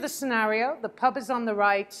picture the scenario. The pub is on the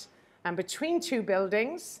right, and between two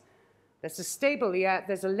buildings, there's a stable,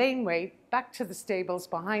 there's a laneway back to the stables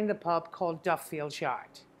behind the pub called Duffield's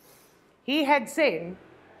Yard. He heads in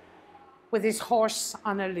with his horse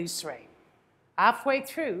on a loose rein. Halfway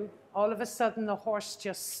through, all of a sudden, the horse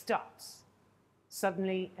just stops,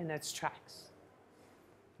 suddenly in its tracks.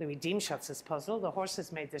 Louis Dean-Schutz is puzzled. The horse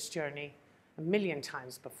has made this journey a million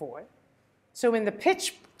times before. So in the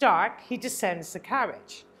pitch dark, he descends the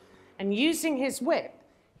carriage. And using his whip,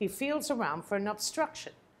 he feels around for an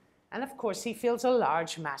obstruction. And of course, he feels a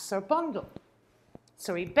large mass or bundle.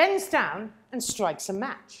 So he bends down and strikes a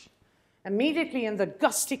match. Immediately in the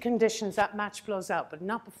gusty conditions, that match blows out, but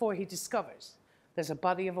not before he discovers there's a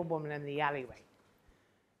body of a woman in the alleyway.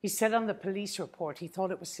 He said on the police report he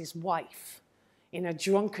thought it was his wife in a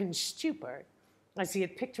drunken stupor, as he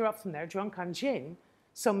had picked her up from there, drunk on gin,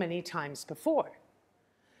 so many times before.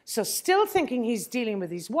 So still thinking he's dealing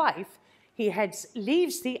with his wife, he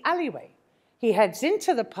leaves the alleyway. He heads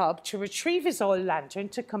into the pub to retrieve his oil lantern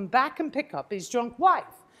to come back and pick up his drunk wife.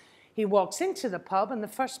 He walks into the pub, and the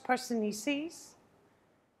first person he sees,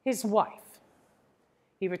 his wife.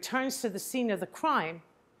 He returns to the scene of the crime,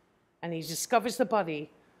 and he discovers the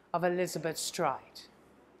body of Elizabeth Stride.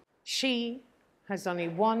 She has only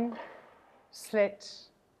one slit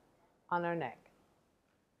on her neck.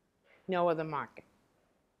 No other marking.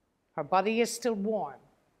 Her body is still warm.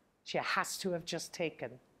 She has to have just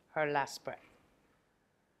taken her last breath.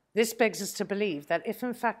 This begs us to believe that if,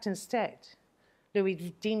 in fact, instead,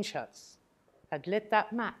 Louis Dean-Schutz had lit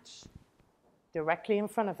that match directly in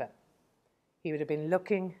front of him, he would have been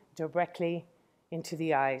looking directly into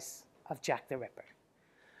the eyes of Jack the Ripper.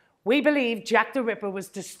 We believe Jack the Ripper was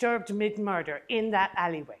disturbed mid-murder in that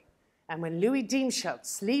alleyway. And when Louis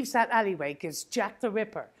Dean-Schutz leaves that alleyway, gives Jack the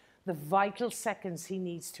Ripper the vital seconds he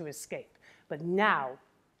needs to escape. But now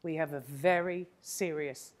we have a very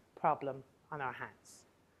serious problem on our hands.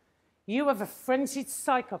 You have a frenzied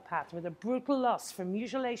psychopath with a brutal lust for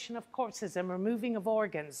mutilation of corpses and removing of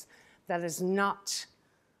organs that has not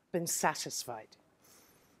been satisfied.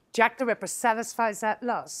 Jack the Ripper satisfies that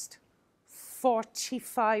lust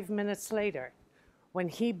 45 minutes later when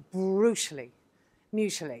he brutally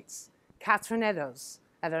mutilates Catherine Eddowes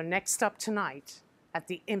at her next stop tonight at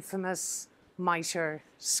the infamous Mitre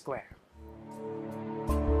Square.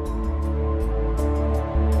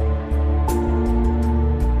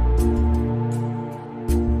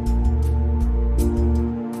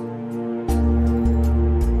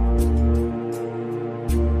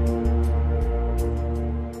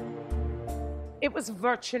 It was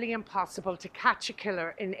virtually impossible to catch a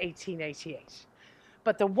killer in 1888.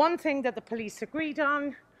 But the one thing that the police agreed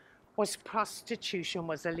on was prostitution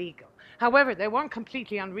was illegal. However, they weren't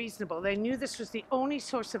completely unreasonable. They knew this was the only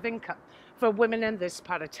source of income for women in this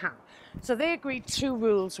part of town. So they agreed two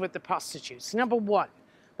rules with the prostitutes. Number one,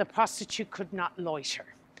 the prostitute could not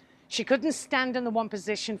loiter. She couldn't stand in the one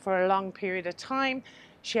position for a long period of time.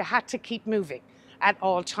 She had to keep moving at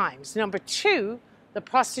all times. Number two, the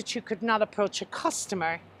prostitute could not approach a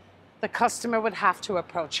customer. The customer would have to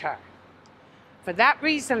approach her. For that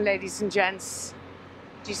reason, ladies and gents,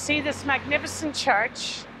 do you see this magnificent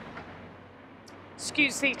church?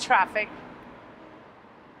 Excuse the traffic.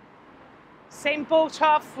 St.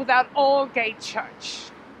 Botolph without Aldgate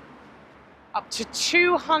Church. Up to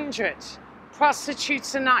 200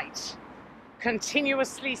 prostitutes a night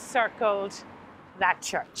continuously circled that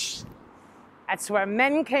church. That's where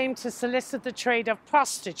men came to solicit the trade of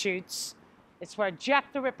prostitutes. It's where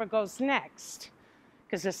Jack the Ripper goes next,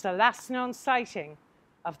 because it's the last known sighting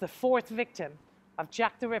of the fourth victim of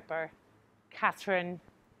Jack the Ripper, Catherine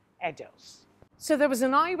Eddowes. So there was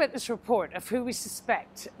an eyewitness report of who we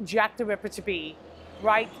suspect Jack the Ripper to be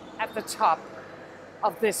right at the top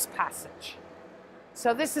of this passage.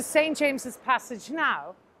 So this is St. James's Passage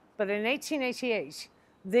now, but in 1888,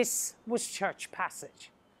 this was Church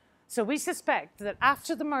Passage. So we suspect that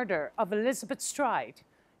after the murder of Elizabeth Stride,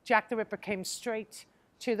 Jack the Ripper came straight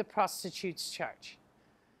to the prostitutes' church,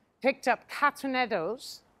 picked up Catherine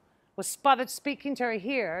Eddowes, was spotted speaking to her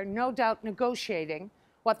here, no doubt negotiating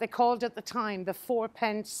what they called at the time the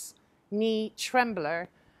fourpence knee trembler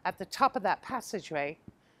at the top of that passageway,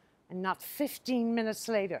 and not 15 minutes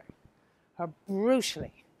later, her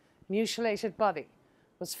brutally mutilated body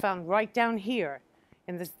was found right down here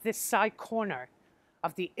in this side corner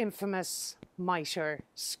of the infamous Mitre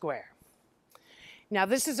Square. Now,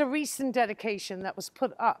 this is a recent dedication that was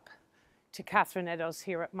put up to Catherine Eddowes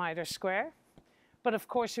here at Mitre Square, but of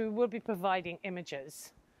course we will be providing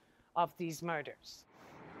images of these murders.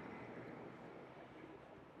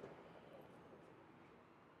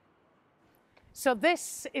 So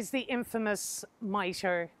this is the infamous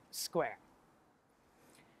Mitre Square.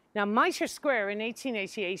 Now, Mitre Square in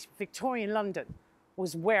 1888, Victorian London,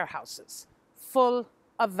 was warehouses full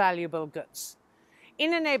of valuable goods.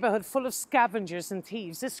 In a neighbourhood full of scavengers and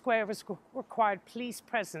thieves, this square required police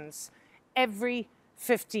presence every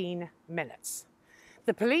 15 minutes.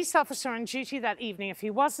 The police officer on duty that evening, if he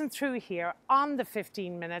wasn't through here on the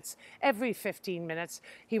 15 minutes, every 15 minutes,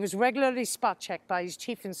 he was regularly spot checked by his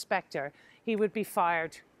chief inspector. He would be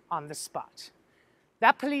fired on the spot.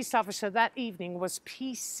 That police officer that evening was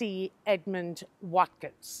PC Edmund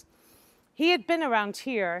Watkins. He had been around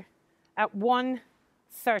here at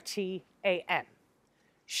 1:30 a.m.,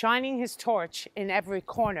 shining his torch in every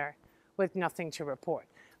corner with nothing to report.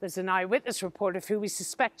 There's an eyewitness report of who we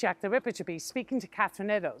suspect Jack the Ripper to be, speaking to Catherine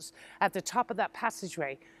Eddowes at the top of that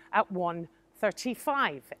passageway at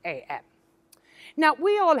 1:35 a.m. Now,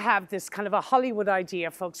 we all have this kind of a Hollywood idea,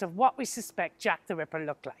 folks, of what we suspect Jack the Ripper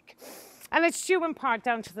looked like. And it's due in part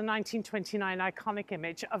down to the 1929 iconic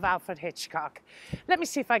image of Alfred Hitchcock. Let me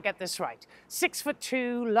see if I get this right.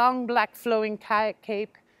 6'2", long black flowing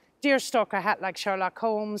cape, deerstalker hat like Sherlock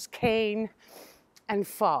Holmes, cane, and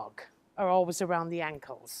fog are always around the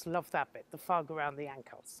ankles. Love that bit, the fog around the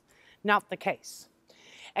ankles. Not the case.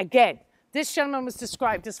 Again, this gentleman was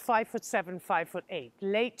described as 5'7", 5'8",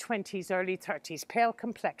 late 20s, early 30s, pale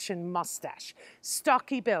complexion, mustache,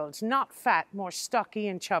 stocky build, not fat, more stocky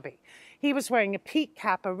and chubby. He was wearing a peak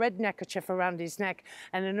cap, a red neckerchief around his neck,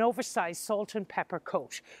 and an oversized salt and pepper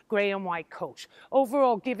coat, grey and white coat,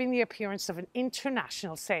 overall giving the appearance of an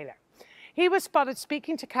international sailor. He was spotted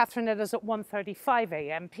speaking to Catherine Eddowes at 1:35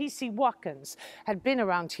 a.m. PC Watkins had been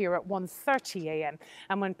around here at 1:30 a.m.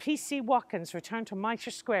 And when PC Watkins returned to Mitre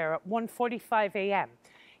Square at 1:45 a.m.,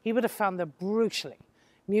 he would have found the brutally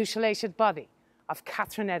mutilated body of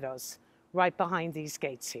Catherine Eddowes right behind these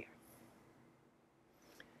gates here.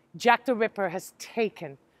 Jack the Ripper has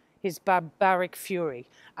taken his barbaric fury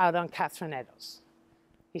out on Catherine Eddowes.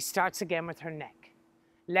 He starts again with her neck,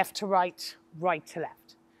 left to right, right to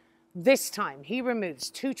left. This time, he removes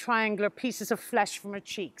 2 triangular pieces of flesh from her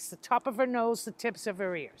cheeks, the top of her nose, the tips of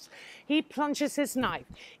her ears. He plunges his knife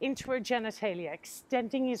into her genitalia,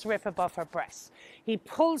 extending his rip above her breasts. He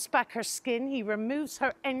pulls back her skin, he removes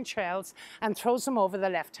her entrails, and throws them over the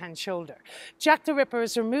left-hand shoulder. Jack the Ripper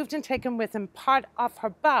is removed and taken with him part of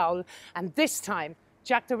her bowel, and this time,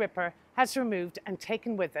 Jack the Ripper has removed and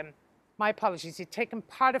taken with him, my apologies, he's taken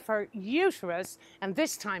part of her uterus, and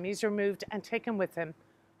this time he's removed and taken with him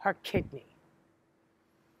her kidney.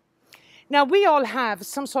 Now, we all have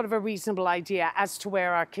some sort of a reasonable idea as to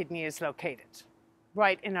where our kidney is located,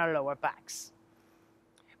 right in our lower backs.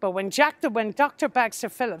 But when Dr. Baxter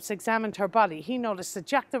Phillips examined her body, he noticed that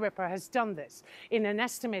Jack the Ripper has done this in an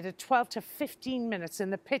estimated 12 to 15 minutes in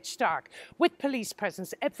the pitch dark, with police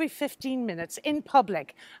presence every 15 minutes in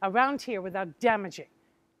public around here without damaging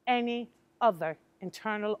any other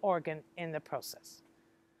internal organ in the process.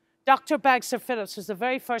 Dr. Baxter Phillips was the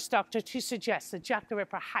very first doctor to suggest that Jack the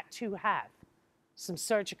Ripper had to have some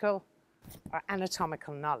surgical or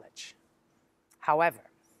anatomical knowledge. However,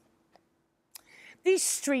 These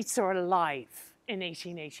streets are alive in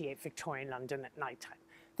 1888 Victorian London at night time.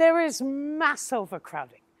 There is mass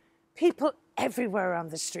overcrowding, people everywhere on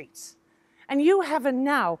the streets. And you have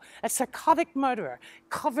now a psychotic murderer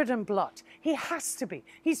covered in blood. He has to be.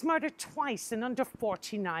 He's murdered twice in under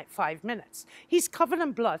 5 minutes. He's covered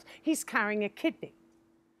in blood. He's carrying a kidney.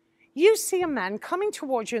 You see a man coming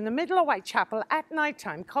towards you in the middle of Whitechapel at night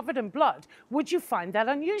time covered in blood. Would you find that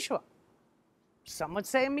unusual? Some would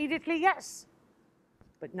say immediately yes,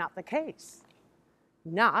 but not the case.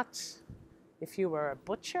 Not if you were a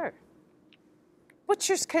butcher.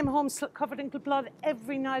 Butchers came home covered in blood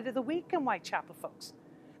every night of the week in Whitechapel, folks.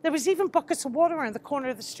 There was even buckets of water around the corner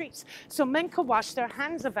of the streets so men could wash their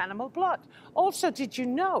hands of animal blood. Also, did you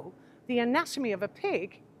know the anatomy of a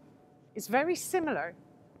pig is very similar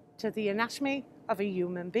to the anatomy of a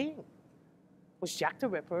human being? Was Jack the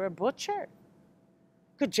Ripper a butcher?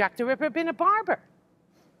 Could Jack the Ripper have been a barber?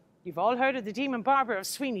 You've all heard of the demon barber of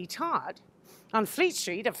Sweeney Todd on Fleet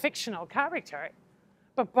Street, a fictional character.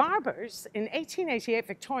 But barbers in 1888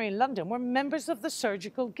 Victorian London were members of the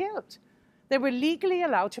Surgical Guild. They were legally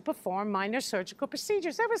allowed to perform minor surgical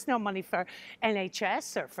procedures. There was no money for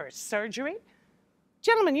NHS or for surgery.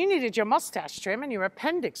 Gentlemen, you needed your mustache trim and your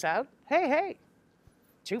appendix out. Hey, hey,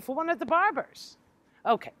 2 for 1 at the barbers.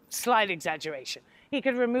 Okay, slight exaggeration. He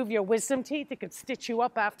could remove your wisdom teeth. He could stitch you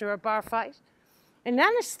up after a bar fight. An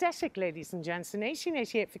anaesthetic, ladies and gents, in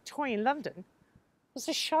 1888 Victorian London was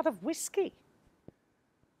a shot of whiskey.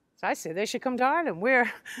 So I say they should come to Ireland.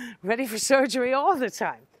 We're ready for surgery all the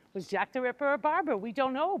time. Was Jack the Ripper a barber? We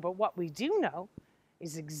don't know, but what we do know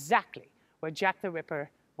is exactly where Jack the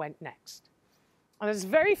Ripper went next. And there's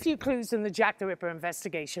very few clues in the Jack the Ripper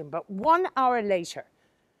investigation, but 1 hour later,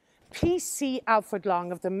 PC Alfred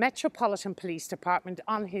Long of the Metropolitan Police Department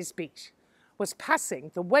on his beat was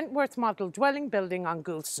passing the Wentworth Model dwelling building on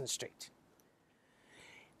Goulston Street.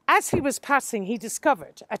 As he was passing, he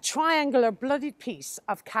discovered a triangular bloodied piece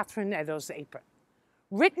of Catherine Eddowes' apron.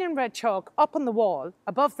 Written in red chalk up on the wall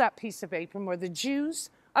above that piece of apron were "The Jews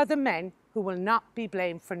are the men who will not be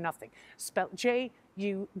blamed for nothing," spelt J-U-W-E-S.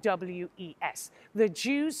 The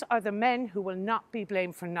Jews are the men who will not be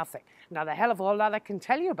blamed for nothing. Not a hell of a whole lot I can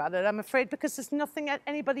tell you about it, I'm afraid, because there's nothing that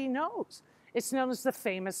anybody knows. It's known as the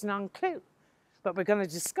famous non-clue. But we're going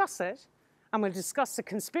to discuss it, and we'll discuss the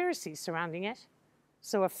conspiracy surrounding it.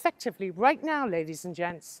 So effectively, right now, ladies and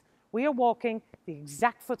gents, we are walking the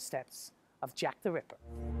exact footsteps of Jack the Ripper.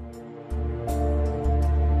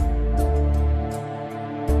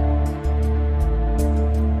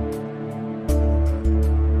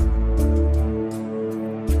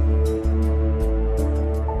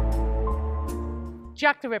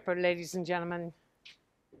 Jack the Ripper, ladies and gentlemen,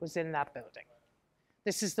 was in that building.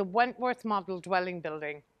 This is the Wentworth Model dwelling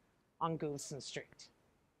building on Goulston Street.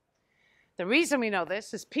 The reason we know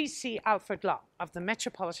this is PC Alfred Long of the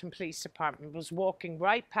Metropolitan Police Department was walking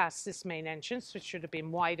right past this main entrance, which should have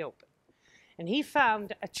been wide open. And he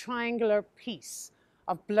found a triangular piece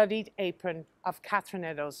of bloodied apron of Catherine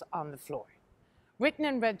Eddowes on the floor. Written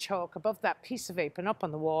in red chalk above that piece of apron up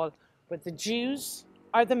on the wall were "The Jews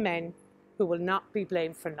are the men who will not be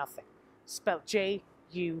blamed for nothing," spelt J-U-W-E-S.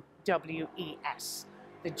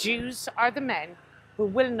 The Jews are the men who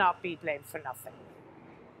will not be blamed for nothing.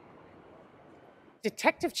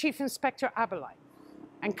 Detective Chief Inspector Aberline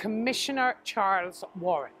and Commissioner Charles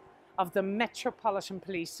Warren of the Metropolitan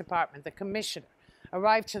Police Department, the Commissioner,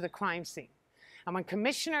 arrived to the crime scene. And when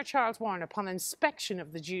Commissioner Charles Warren, upon inspection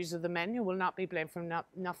of the Jews of the men who will not be blamed for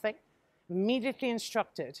nothing, immediately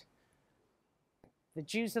instructed the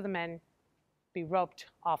Jews of the men be rubbed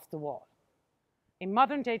off the wall. In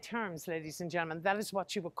modern day terms, ladies and gentlemen, that is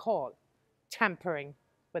what you would call tampering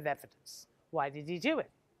with evidence. Why did he do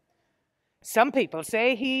it? Some people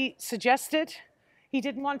say he suggested he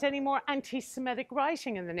didn't want any more anti-Semitic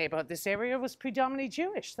writing in the neighborhood. This area was predominantly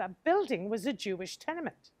Jewish. That building was a Jewish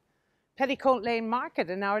tenement. Petticoat Lane Market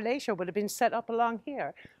an hour later would have been set up along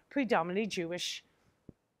here, predominantly Jewish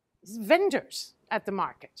vendors at the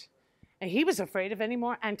market. And he was afraid of any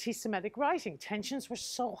more anti-Semitic writing. Tensions were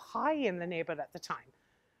so high in the neighborhood at the time.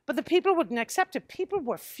 But the people wouldn't accept it. People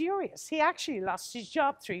were furious. He actually lost his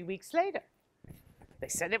job 3 weeks later. They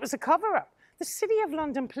said it was a cover-up. The City of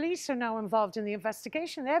London police are now involved in the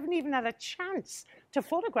investigation. They haven't even had a chance to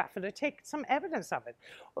photograph it or take some evidence of it.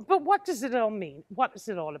 But what does it all mean? What is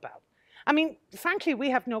it all about? I mean, frankly, we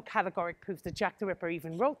have no categorical proof that Jack the Ripper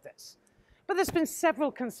even wrote this. But there's been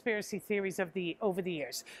several conspiracy theories over the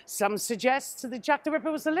years. Some suggest that Jack the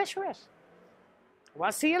Ripper was illiterate.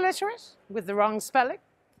 Was he illiterate with the wrong spelling?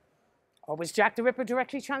 Or was Jack the Ripper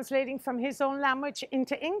directly translating from his own language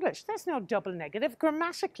into English? There's no double negative.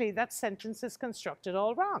 Grammatically, that sentence is constructed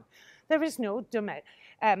all wrong. There is no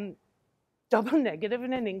double negative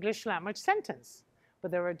in an English language sentence.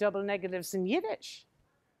 But there are double negatives in Yiddish.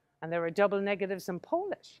 And there are double negatives in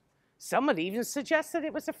Polish. Some would even suggest that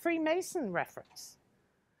it was a Freemason reference.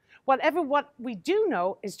 What we do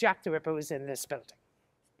know is Jack the Ripper was in this building.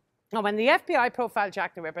 Now, when the FBI profiled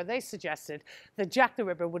Jack the Ripper, they suggested that Jack the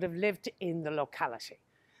Ripper would have lived in the locality.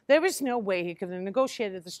 There was no way he could have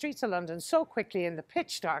negotiated the streets of London so quickly in the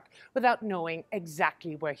pitch dark without knowing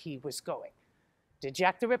exactly where he was going. Did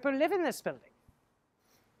Jack the Ripper live in this building?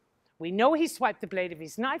 We know he swiped the blade of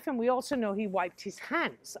his knife, and we also know he wiped his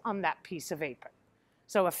hands on that piece of apron.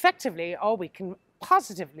 So effectively, all we can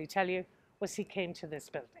positively tell you was he came to this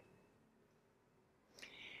building.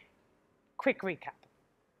 Quick recap.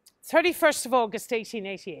 31st of August,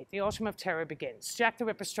 1888, the Autumn of Terror begins. Jack the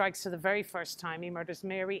Ripper strikes for the very first time. He murders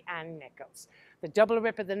Mary Ann Nichols. The double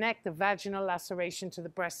rip of the neck, the vaginal laceration to the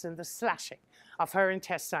breast, and the slashing of her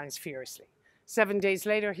intestines furiously. 7 days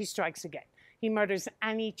later, he strikes again. He murders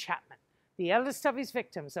Annie Chapman, the eldest of his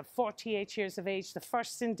victims, at 48 years of age, the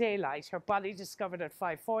first in daylight, her body discovered at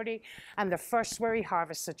 5:40, and the first where he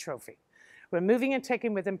harvests a trophy, removing and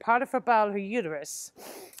taking with him part of her bowel, her uterus,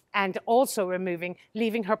 and also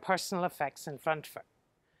leaving her personal effects in front of her.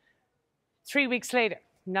 3 weeks later,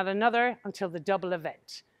 not another until the double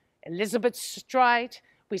event. Elizabeth's stride,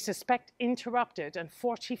 we suspect, interrupted, and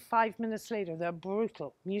 45 minutes later, the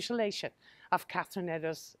brutal mutilation of Catherine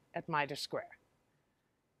Eddowes at Mitre Square.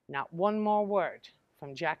 Not one more word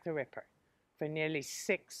from Jack the Ripper for nearly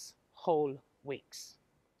 6 whole weeks.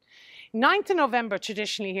 9th of November,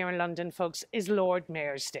 traditionally here in London, folks, is Lord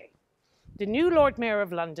Mayor's Day. The new Lord Mayor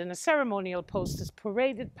of London, a ceremonial post, is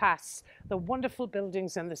paraded past the wonderful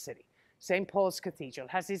buildings in the city. St. Paul's Cathedral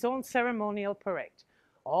has his own ceremonial parade.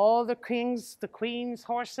 All the kings, the queens,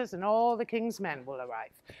 horses, and all the king's men will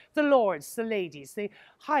arrive. The lords, the ladies, the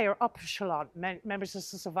higher upper echelon members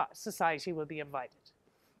of society will be invited.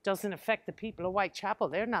 Doesn't affect the people of Whitechapel.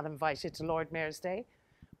 They're not invited to Lord Mayor's Day,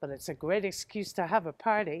 but it's a great excuse to have a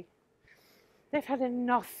party. They've had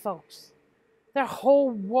enough, folks. Their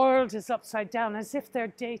whole world is upside down, as if their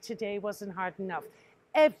day-to-day wasn't hard enough.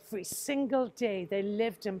 Every single day they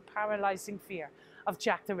lived in paralyzing fear of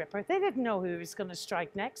Jack the Ripper. They didn't know who he was going to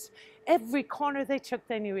strike next. Every corner they took,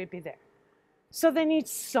 they knew he'd be there. So they need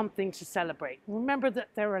something to celebrate. Remember that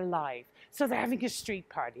they're alive. So they're having a street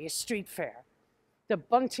party, a street fair. The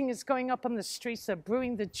bunting is going up on the streets. They're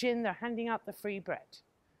brewing the gin. They're handing out the free bread.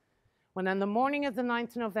 When on the morning of the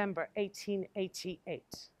 9th of November,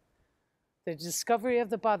 1888, the discovery of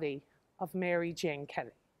the body of Mary Jane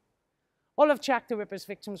Kelly. All of Jack the Ripper's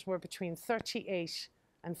victims were between 38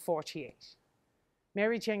 and 48.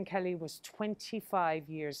 Mary Jane Kelly was 25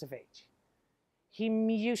 years of age. He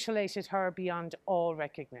mutilated her beyond all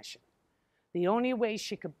recognition. The only way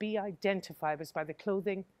she could be identified was by the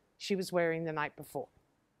clothing she was wearing the night before.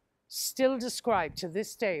 Still described to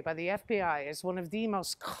this day by the FBI as one of the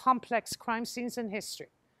most complex crime scenes in history,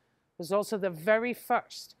 was also the very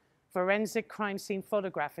first forensic crime scene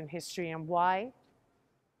photograph in history. And why?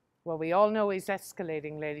 Well, we all know he's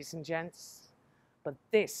escalating, ladies and gents, but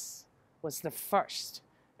this was the first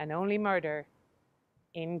and only murder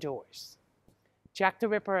indoors. Jack the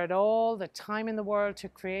Ripper had all the time in the world to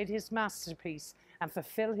create his masterpiece and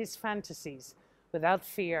fulfill his fantasies without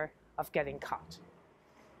fear of getting caught.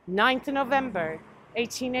 9th of November,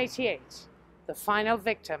 1888, the final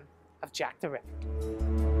victim of Jack the Ripper.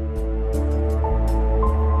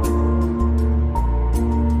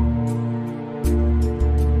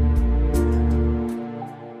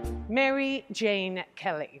 Mary Jane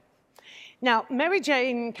Kelly. Now, Mary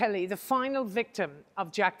Jane Kelly, the final victim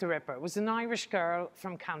of Jack the Ripper, was an Irish girl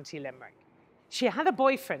from County Limerick. She had a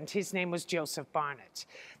boyfriend. His name was Joseph Barnett.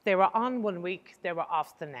 They were on one week, they were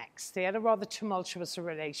off the next. They had a rather tumultuous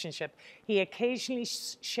relationship. He occasionally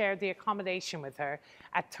shared the accommodation with her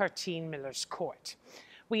at 13 Miller's Court.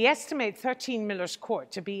 We estimate 13 Miller's Court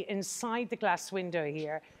to be inside the glass window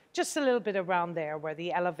here, just a little bit around there where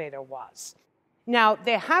the elevator was. Now,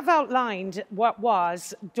 they have outlined what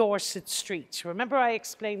was Dorset Street. Remember I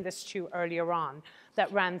explained this to you earlier on,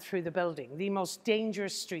 that ran through the building, the most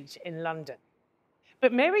dangerous street in London.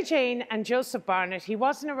 But Mary Jane and Joseph Barnett, he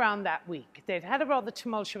wasn't around that week. They'd had a rather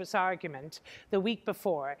tumultuous argument the week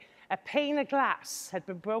before. A pane of glass had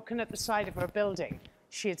been broken at the side of her building.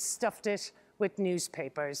 She had stuffed it with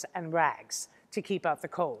newspapers and rags to keep out the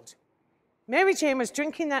cold. Mary Jane was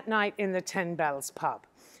drinking that night in the 10 Bells pub.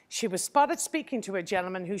 She was spotted speaking to a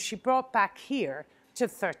gentleman who she brought back here to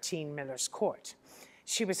 13 Miller's Court.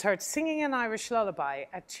 She was heard singing an Irish lullaby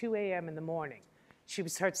at 2 a.m. in the morning. She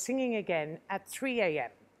was heard singing again at 3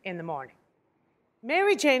 a.m. in the morning.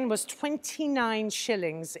 Mary Jane was 29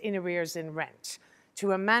 shillings in arrears in rent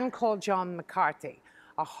to a man called John McCarthy,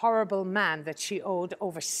 a horrible man that she owed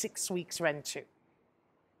over 6 weeks' rent to.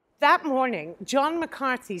 That morning, John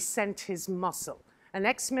McCarthy sent his muscle, an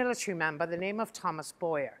ex-military man by the name of Thomas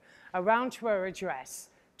Boyer, around to her address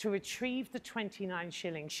to retrieve the 29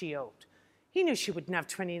 shillings she owed. He knew she wouldn't have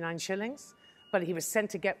 29 shillings, but he was sent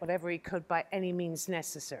to get whatever he could by any means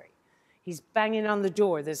necessary. He's banging on the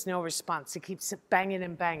door. There's no response. He keeps banging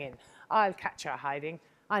and banging. I'll catch her hiding.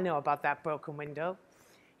 I know about that broken window.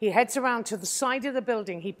 He heads around to the side of the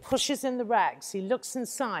building. He pushes in the rags. He looks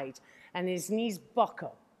inside, and his knees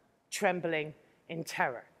buckle, trembling in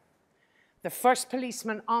terror. The first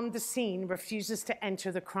policeman on the scene refuses to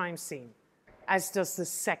enter the crime scene, as does the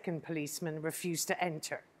second policeman refuse to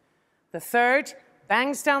enter. The third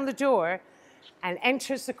bangs down the door and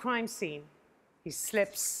enters the crime scene. He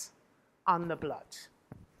slips on the blood.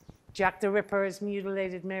 Jack the Ripper has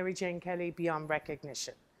mutilated Mary Jane Kelly beyond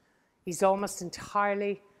recognition. He's almost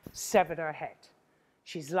entirely severed her head.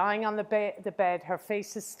 She's lying on the bed, her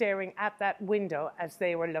face is staring at that window as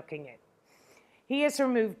they were looking in. He has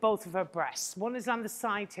removed both of her breasts. One is on the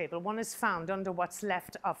side table, one is found under what's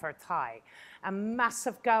left of her thigh. A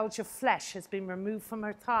massive gouge of flesh has been removed from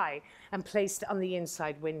her thigh and placed on the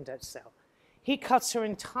inside windowsill. He cuts her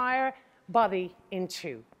entire body in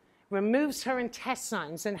two, removes her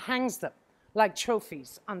intestines and hangs them like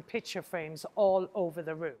trophies on picture frames all over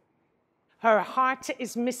the room. Her heart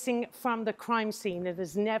is missing from the crime scene. It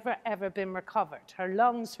has never, ever been recovered. Her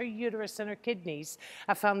lungs, her uterus, and her kidneys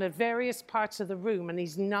are found at various parts of the room, and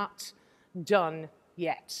he's not done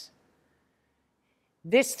yet.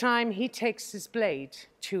 This time, he takes his blade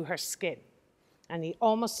to her skin, and he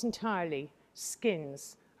almost entirely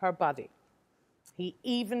skins her body. He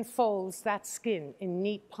even folds that skin in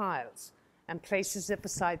neat piles and places it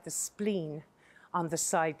beside the spleen on the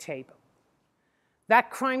side table. That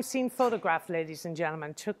crime scene photograph, ladies and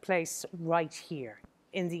gentlemen, took place right here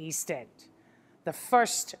in the East End. The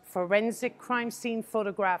first forensic crime scene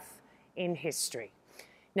photograph in history.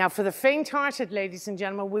 Now, for the faint-hearted, ladies and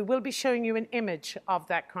gentlemen, we will be showing you an image of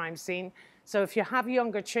that crime scene. So if you have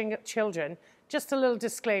younger children, just a little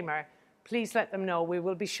disclaimer, please let them know we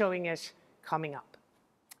will be showing it coming up.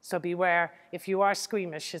 So beware, if you are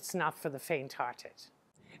squeamish, it's not for the faint-hearted.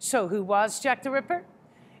 So who was Jack the Ripper?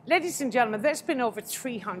 Ladies and gentlemen, there's been over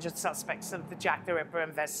 300 suspects of the Jack the Ripper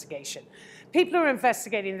investigation. People are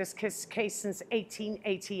investigating this case since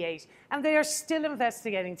 1888, and they are still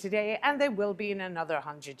investigating today, and they will be in another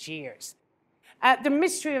 100 years. The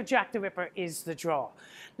mystery of Jack the Ripper is the draw.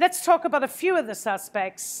 Let's talk about a few of the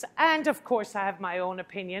suspects, and of course I have my own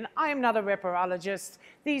opinion. I am not a Ripperologist.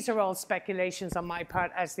 These are all speculations on my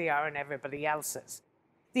part, as they are on everybody else's.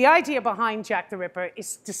 The idea behind Jack the Ripper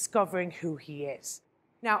is discovering who he is.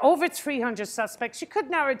 Now, over 300 suspects, you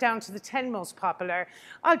could narrow it down to the 10 most popular.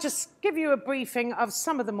 I'll just give you a briefing of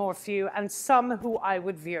some of the more few and some who I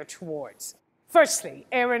would veer towards. Firstly,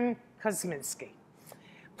 Aaron Kosminski.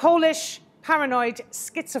 Polish, paranoid,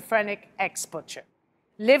 schizophrenic ex-butcher.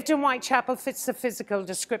 Lived in Whitechapel, fits the physical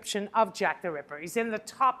description of Jack the Ripper. He's in the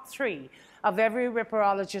top 3 of every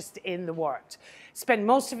Ripperologist in the world. Spent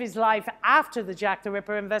most of his life after the Jack the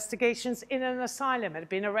Ripper investigations in an asylum. Had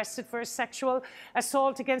been arrested for a sexual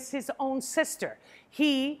assault against his own sister.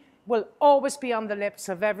 He will always be on the lips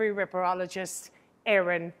of every Ripperologist,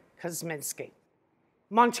 Aaron Kosminski.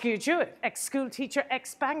 Montague Jewett, ex-school teacher,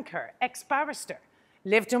 ex-banker, ex-barrister.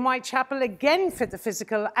 Lived in Whitechapel, again fit the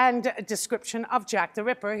physical and description of Jack the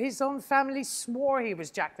Ripper. His own family swore he was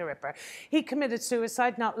Jack the Ripper. He committed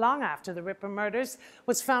suicide not long after the Ripper murders,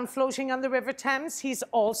 was found floating on the River Thames. He's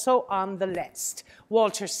also on the list.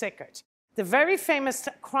 Walter Sickert. The very famous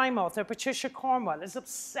crime author, Patricia Cornwell, is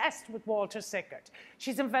obsessed with Walter Sickert.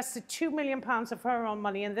 She's invested £2 million of her own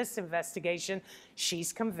money in this investigation.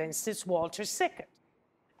 She's convinced it's Walter Sickert.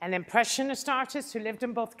 An impressionist artist who lived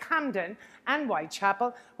in both Camden and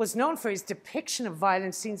Whitechapel, was known for his depiction of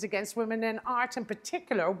violent scenes against women in art, in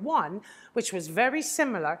particular one which was very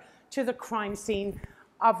similar to the crime scene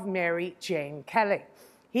of Mary Jane Kelly.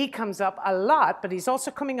 He comes up a lot, but he's also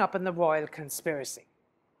coming up in the Royal Conspiracy.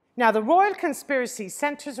 Now, the Royal Conspiracy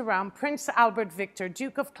centres around Prince Albert Victor,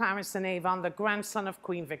 Duke of Clarence and Avon, the grandson of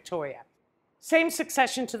Queen Victoria. Same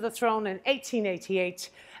succession to the throne in 1888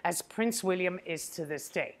 as Prince William is to this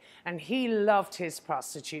day. And he loved his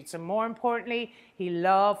prostitutes, and more importantly, he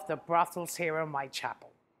loved the brothels here in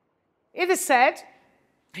Whitechapel. It is said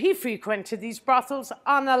He frequented these brothels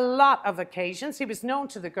on a lot of occasions. He was known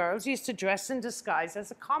to the girls. He used to dress in disguise as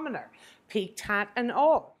a commoner, peaked hat and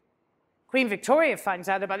all. Queen Victoria finds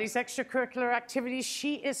out about his extracurricular activities.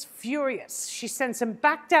 She is furious. She sends him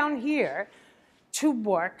back down here to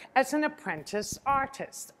work as an apprentice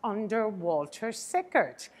artist under Walter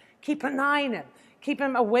Sickert. Keep an eye on him. Keep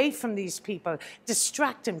him away from these people.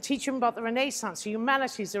 Distract him. Teach him about the Renaissance, the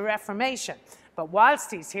humanities, the Reformation. But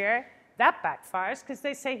whilst he's here, that backfires because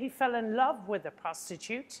they say he fell in love with a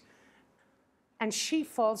prostitute and she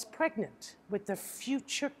falls pregnant with the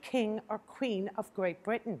future king or queen of Great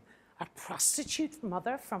Britain. A prostitute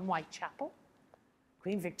mother from Whitechapel?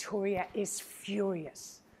 Queen Victoria is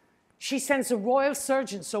furious. She sends a royal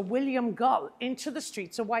surgeon, Sir William Gull, into the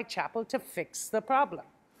streets of Whitechapel to fix the problem.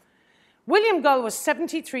 William Gull was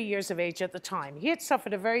 73 years of age at the time. He had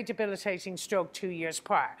suffered a very debilitating stroke 2 years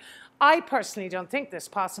prior. I personally don't think this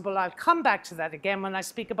possible. I'll come back to that again when I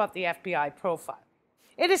speak about the FBI profile.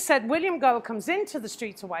 It is said William Gull comes into the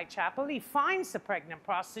streets of Whitechapel, he finds the pregnant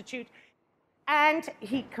prostitute, and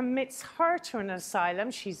he commits her to an asylum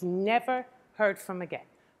she's never heard from again,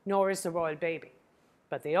 nor is the royal baby.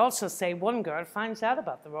 But they also say one girl finds out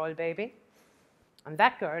about the royal baby, and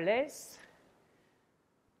that girl is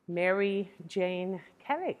Mary Jane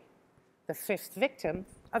Kelly, the 5th victim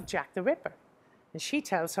of Jack the Ripper. And she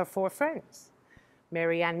tells her 4 friends,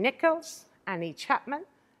 Mary Ann Nichols, Annie Chapman,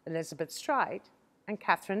 Elizabeth Stride, and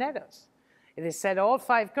Catherine Eddowes. It is said all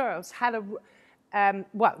 5 girls had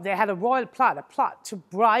they had a royal plot, a plot to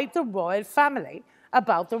bribe the royal family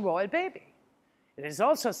about the royal baby. It is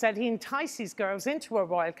also said he enticed these girls into a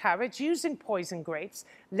royal carriage using poison grapes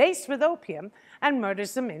laced with opium and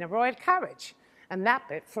murders them in a royal carriage. And that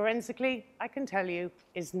bit, forensically, I can tell you,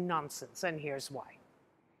 is nonsense, and here's why.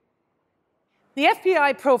 The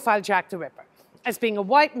FBI profiled Jack the Ripper as being a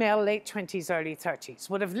white male, late 20s, early 30s.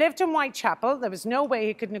 Would have lived in Whitechapel. There was no way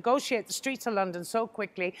he could negotiate the streets of London so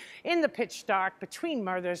quickly in the pitch dark between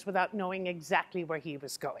murders without knowing exactly where he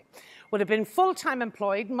was going. Would have been full-time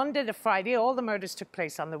employed Monday to Friday. All the murders took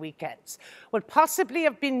place on the weekends. Would possibly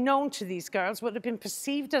have been known to these girls, would have been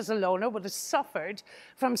perceived as a loner, would have suffered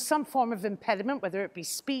from some form of impediment, whether it be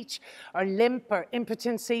speech or limp or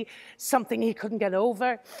impotency, something he couldn't get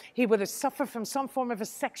over. He would have suffered from some form of a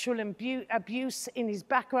sexual abuse in his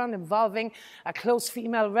background involving a close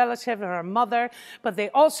female relative or a mother, but they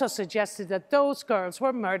also suggested that those girls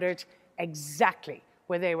were murdered exactly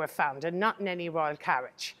where they were found and not in any royal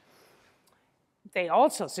carriage. They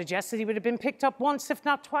also suggested he would have been picked up once, if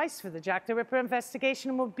not twice, for the Jack the Ripper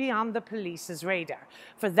investigation and would be on the police's radar.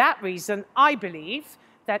 For that reason, I believe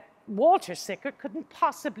that Walter Sickert couldn't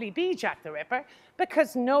possibly be Jack the Ripper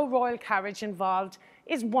because no royal carriage involved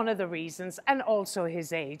is one of the reasons, and also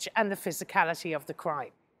his age and the physicality of the crime.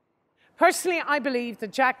 Personally, I believe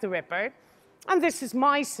that Jack the Ripper, and this is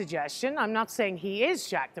my suggestion, I'm not saying he is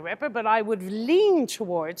Jack the Ripper, but I would lean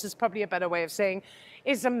towards, is probably a better way of saying,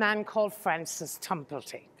 is a man called Francis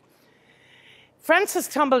Tumblety. Francis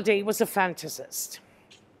Tumblety was a fantasist.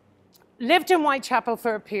 Lived in Whitechapel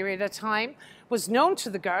for a period of time, was known to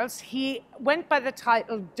the girls. He went by the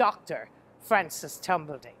title Dr. Francis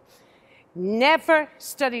Tumblety. Never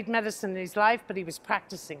studied medicine in his life, but he was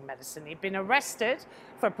practicing medicine. He'd been arrested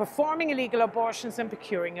for performing illegal abortions and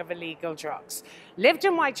procuring of illegal drugs. Lived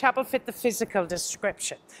in Whitechapel, fit the physical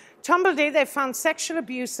description. Tumblety, they found sexual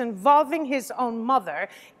abuse involving his own mother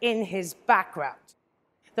in his background.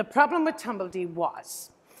 The problem with Tumblety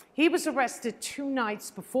was he was arrested 2 nights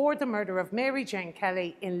before the murder of Mary Jane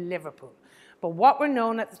Kelly in Liverpool, but what were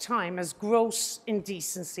known at the time as gross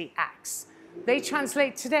indecency acts. They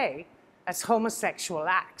translate today as homosexual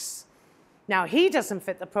acts. Now, he doesn't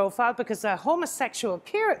fit the profile because a homosexual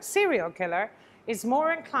serial killer is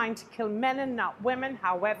more inclined to kill men and not women.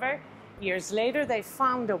 However, years later, they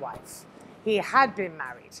found a wife. He had been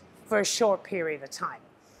married for a short period of time.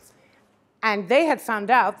 And they had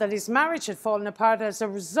found out that his marriage had fallen apart as a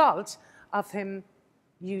result of him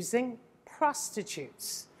using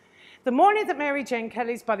prostitutes. The morning that Mary Jane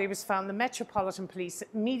Kelly's body was found, the Metropolitan Police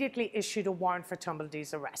immediately issued a warrant for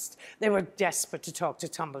Tumblety's arrest. They were desperate to talk to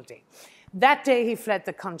Tumblety. That day, he fled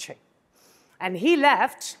the country. And he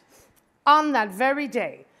left on that very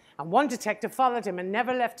day. And one detective followed him and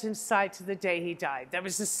never left his side to the day he died. There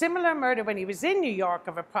was a similar murder when he was in New York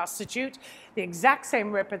of a prostitute, the exact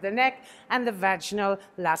same rip of the neck and the vaginal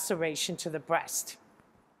laceration to the breast.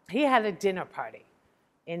 He had a dinner party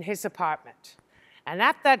in his apartment. And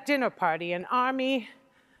at that dinner party, an army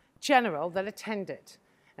general that attended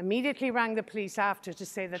immediately rang the police after to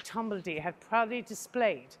say that Tumblety had proudly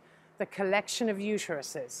displayed the collection of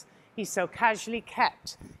uteruses he so casually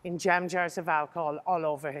kept in jam jars of alcohol all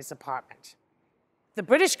over his apartment. The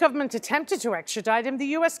British government attempted to extradite him.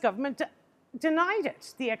 The US government denied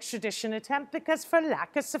it, the extradition attempt, because for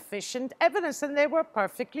lack of sufficient evidence, and they were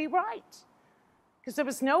perfectly right. Because there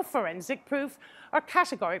was no forensic proof or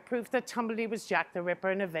categorical proof that Tumblety was Jack the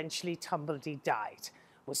Ripper, and eventually Tumblety died.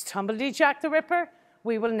 Was Tumblety Jack the Ripper?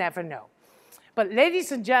 We will never know. But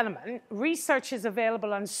ladies and gentlemen, research is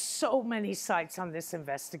available on so many sites on this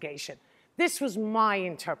investigation. This was my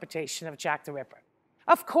interpretation of Jack the Ripper.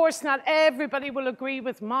 Of course, not everybody will agree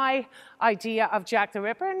with my idea of Jack the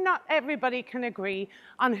Ripper, and not everybody can agree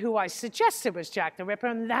on who I suggested was Jack the Ripper,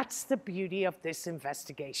 and that's the beauty of this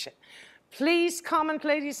investigation. Please comment,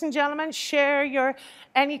 ladies and gentlemen, share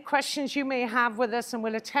any questions you may have with us, and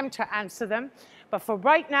we'll attempt to answer them. But for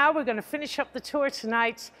right now, we're going to finish up the tour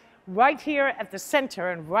tonight right here at the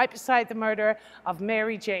center and right beside the murder of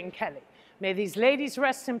Mary Jane Kelly. May these ladies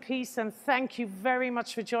rest in peace, and thank you very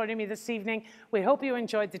much for joining me this evening. We hope you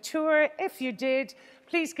enjoyed the tour. If you did,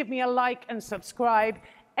 please give me a like and subscribe.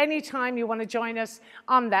 Anytime you want to join us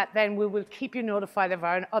on that, then we will keep you notified of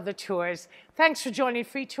our other tours. Thanks for joining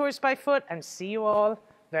Free Tours by Foot, and see you all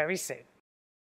very soon.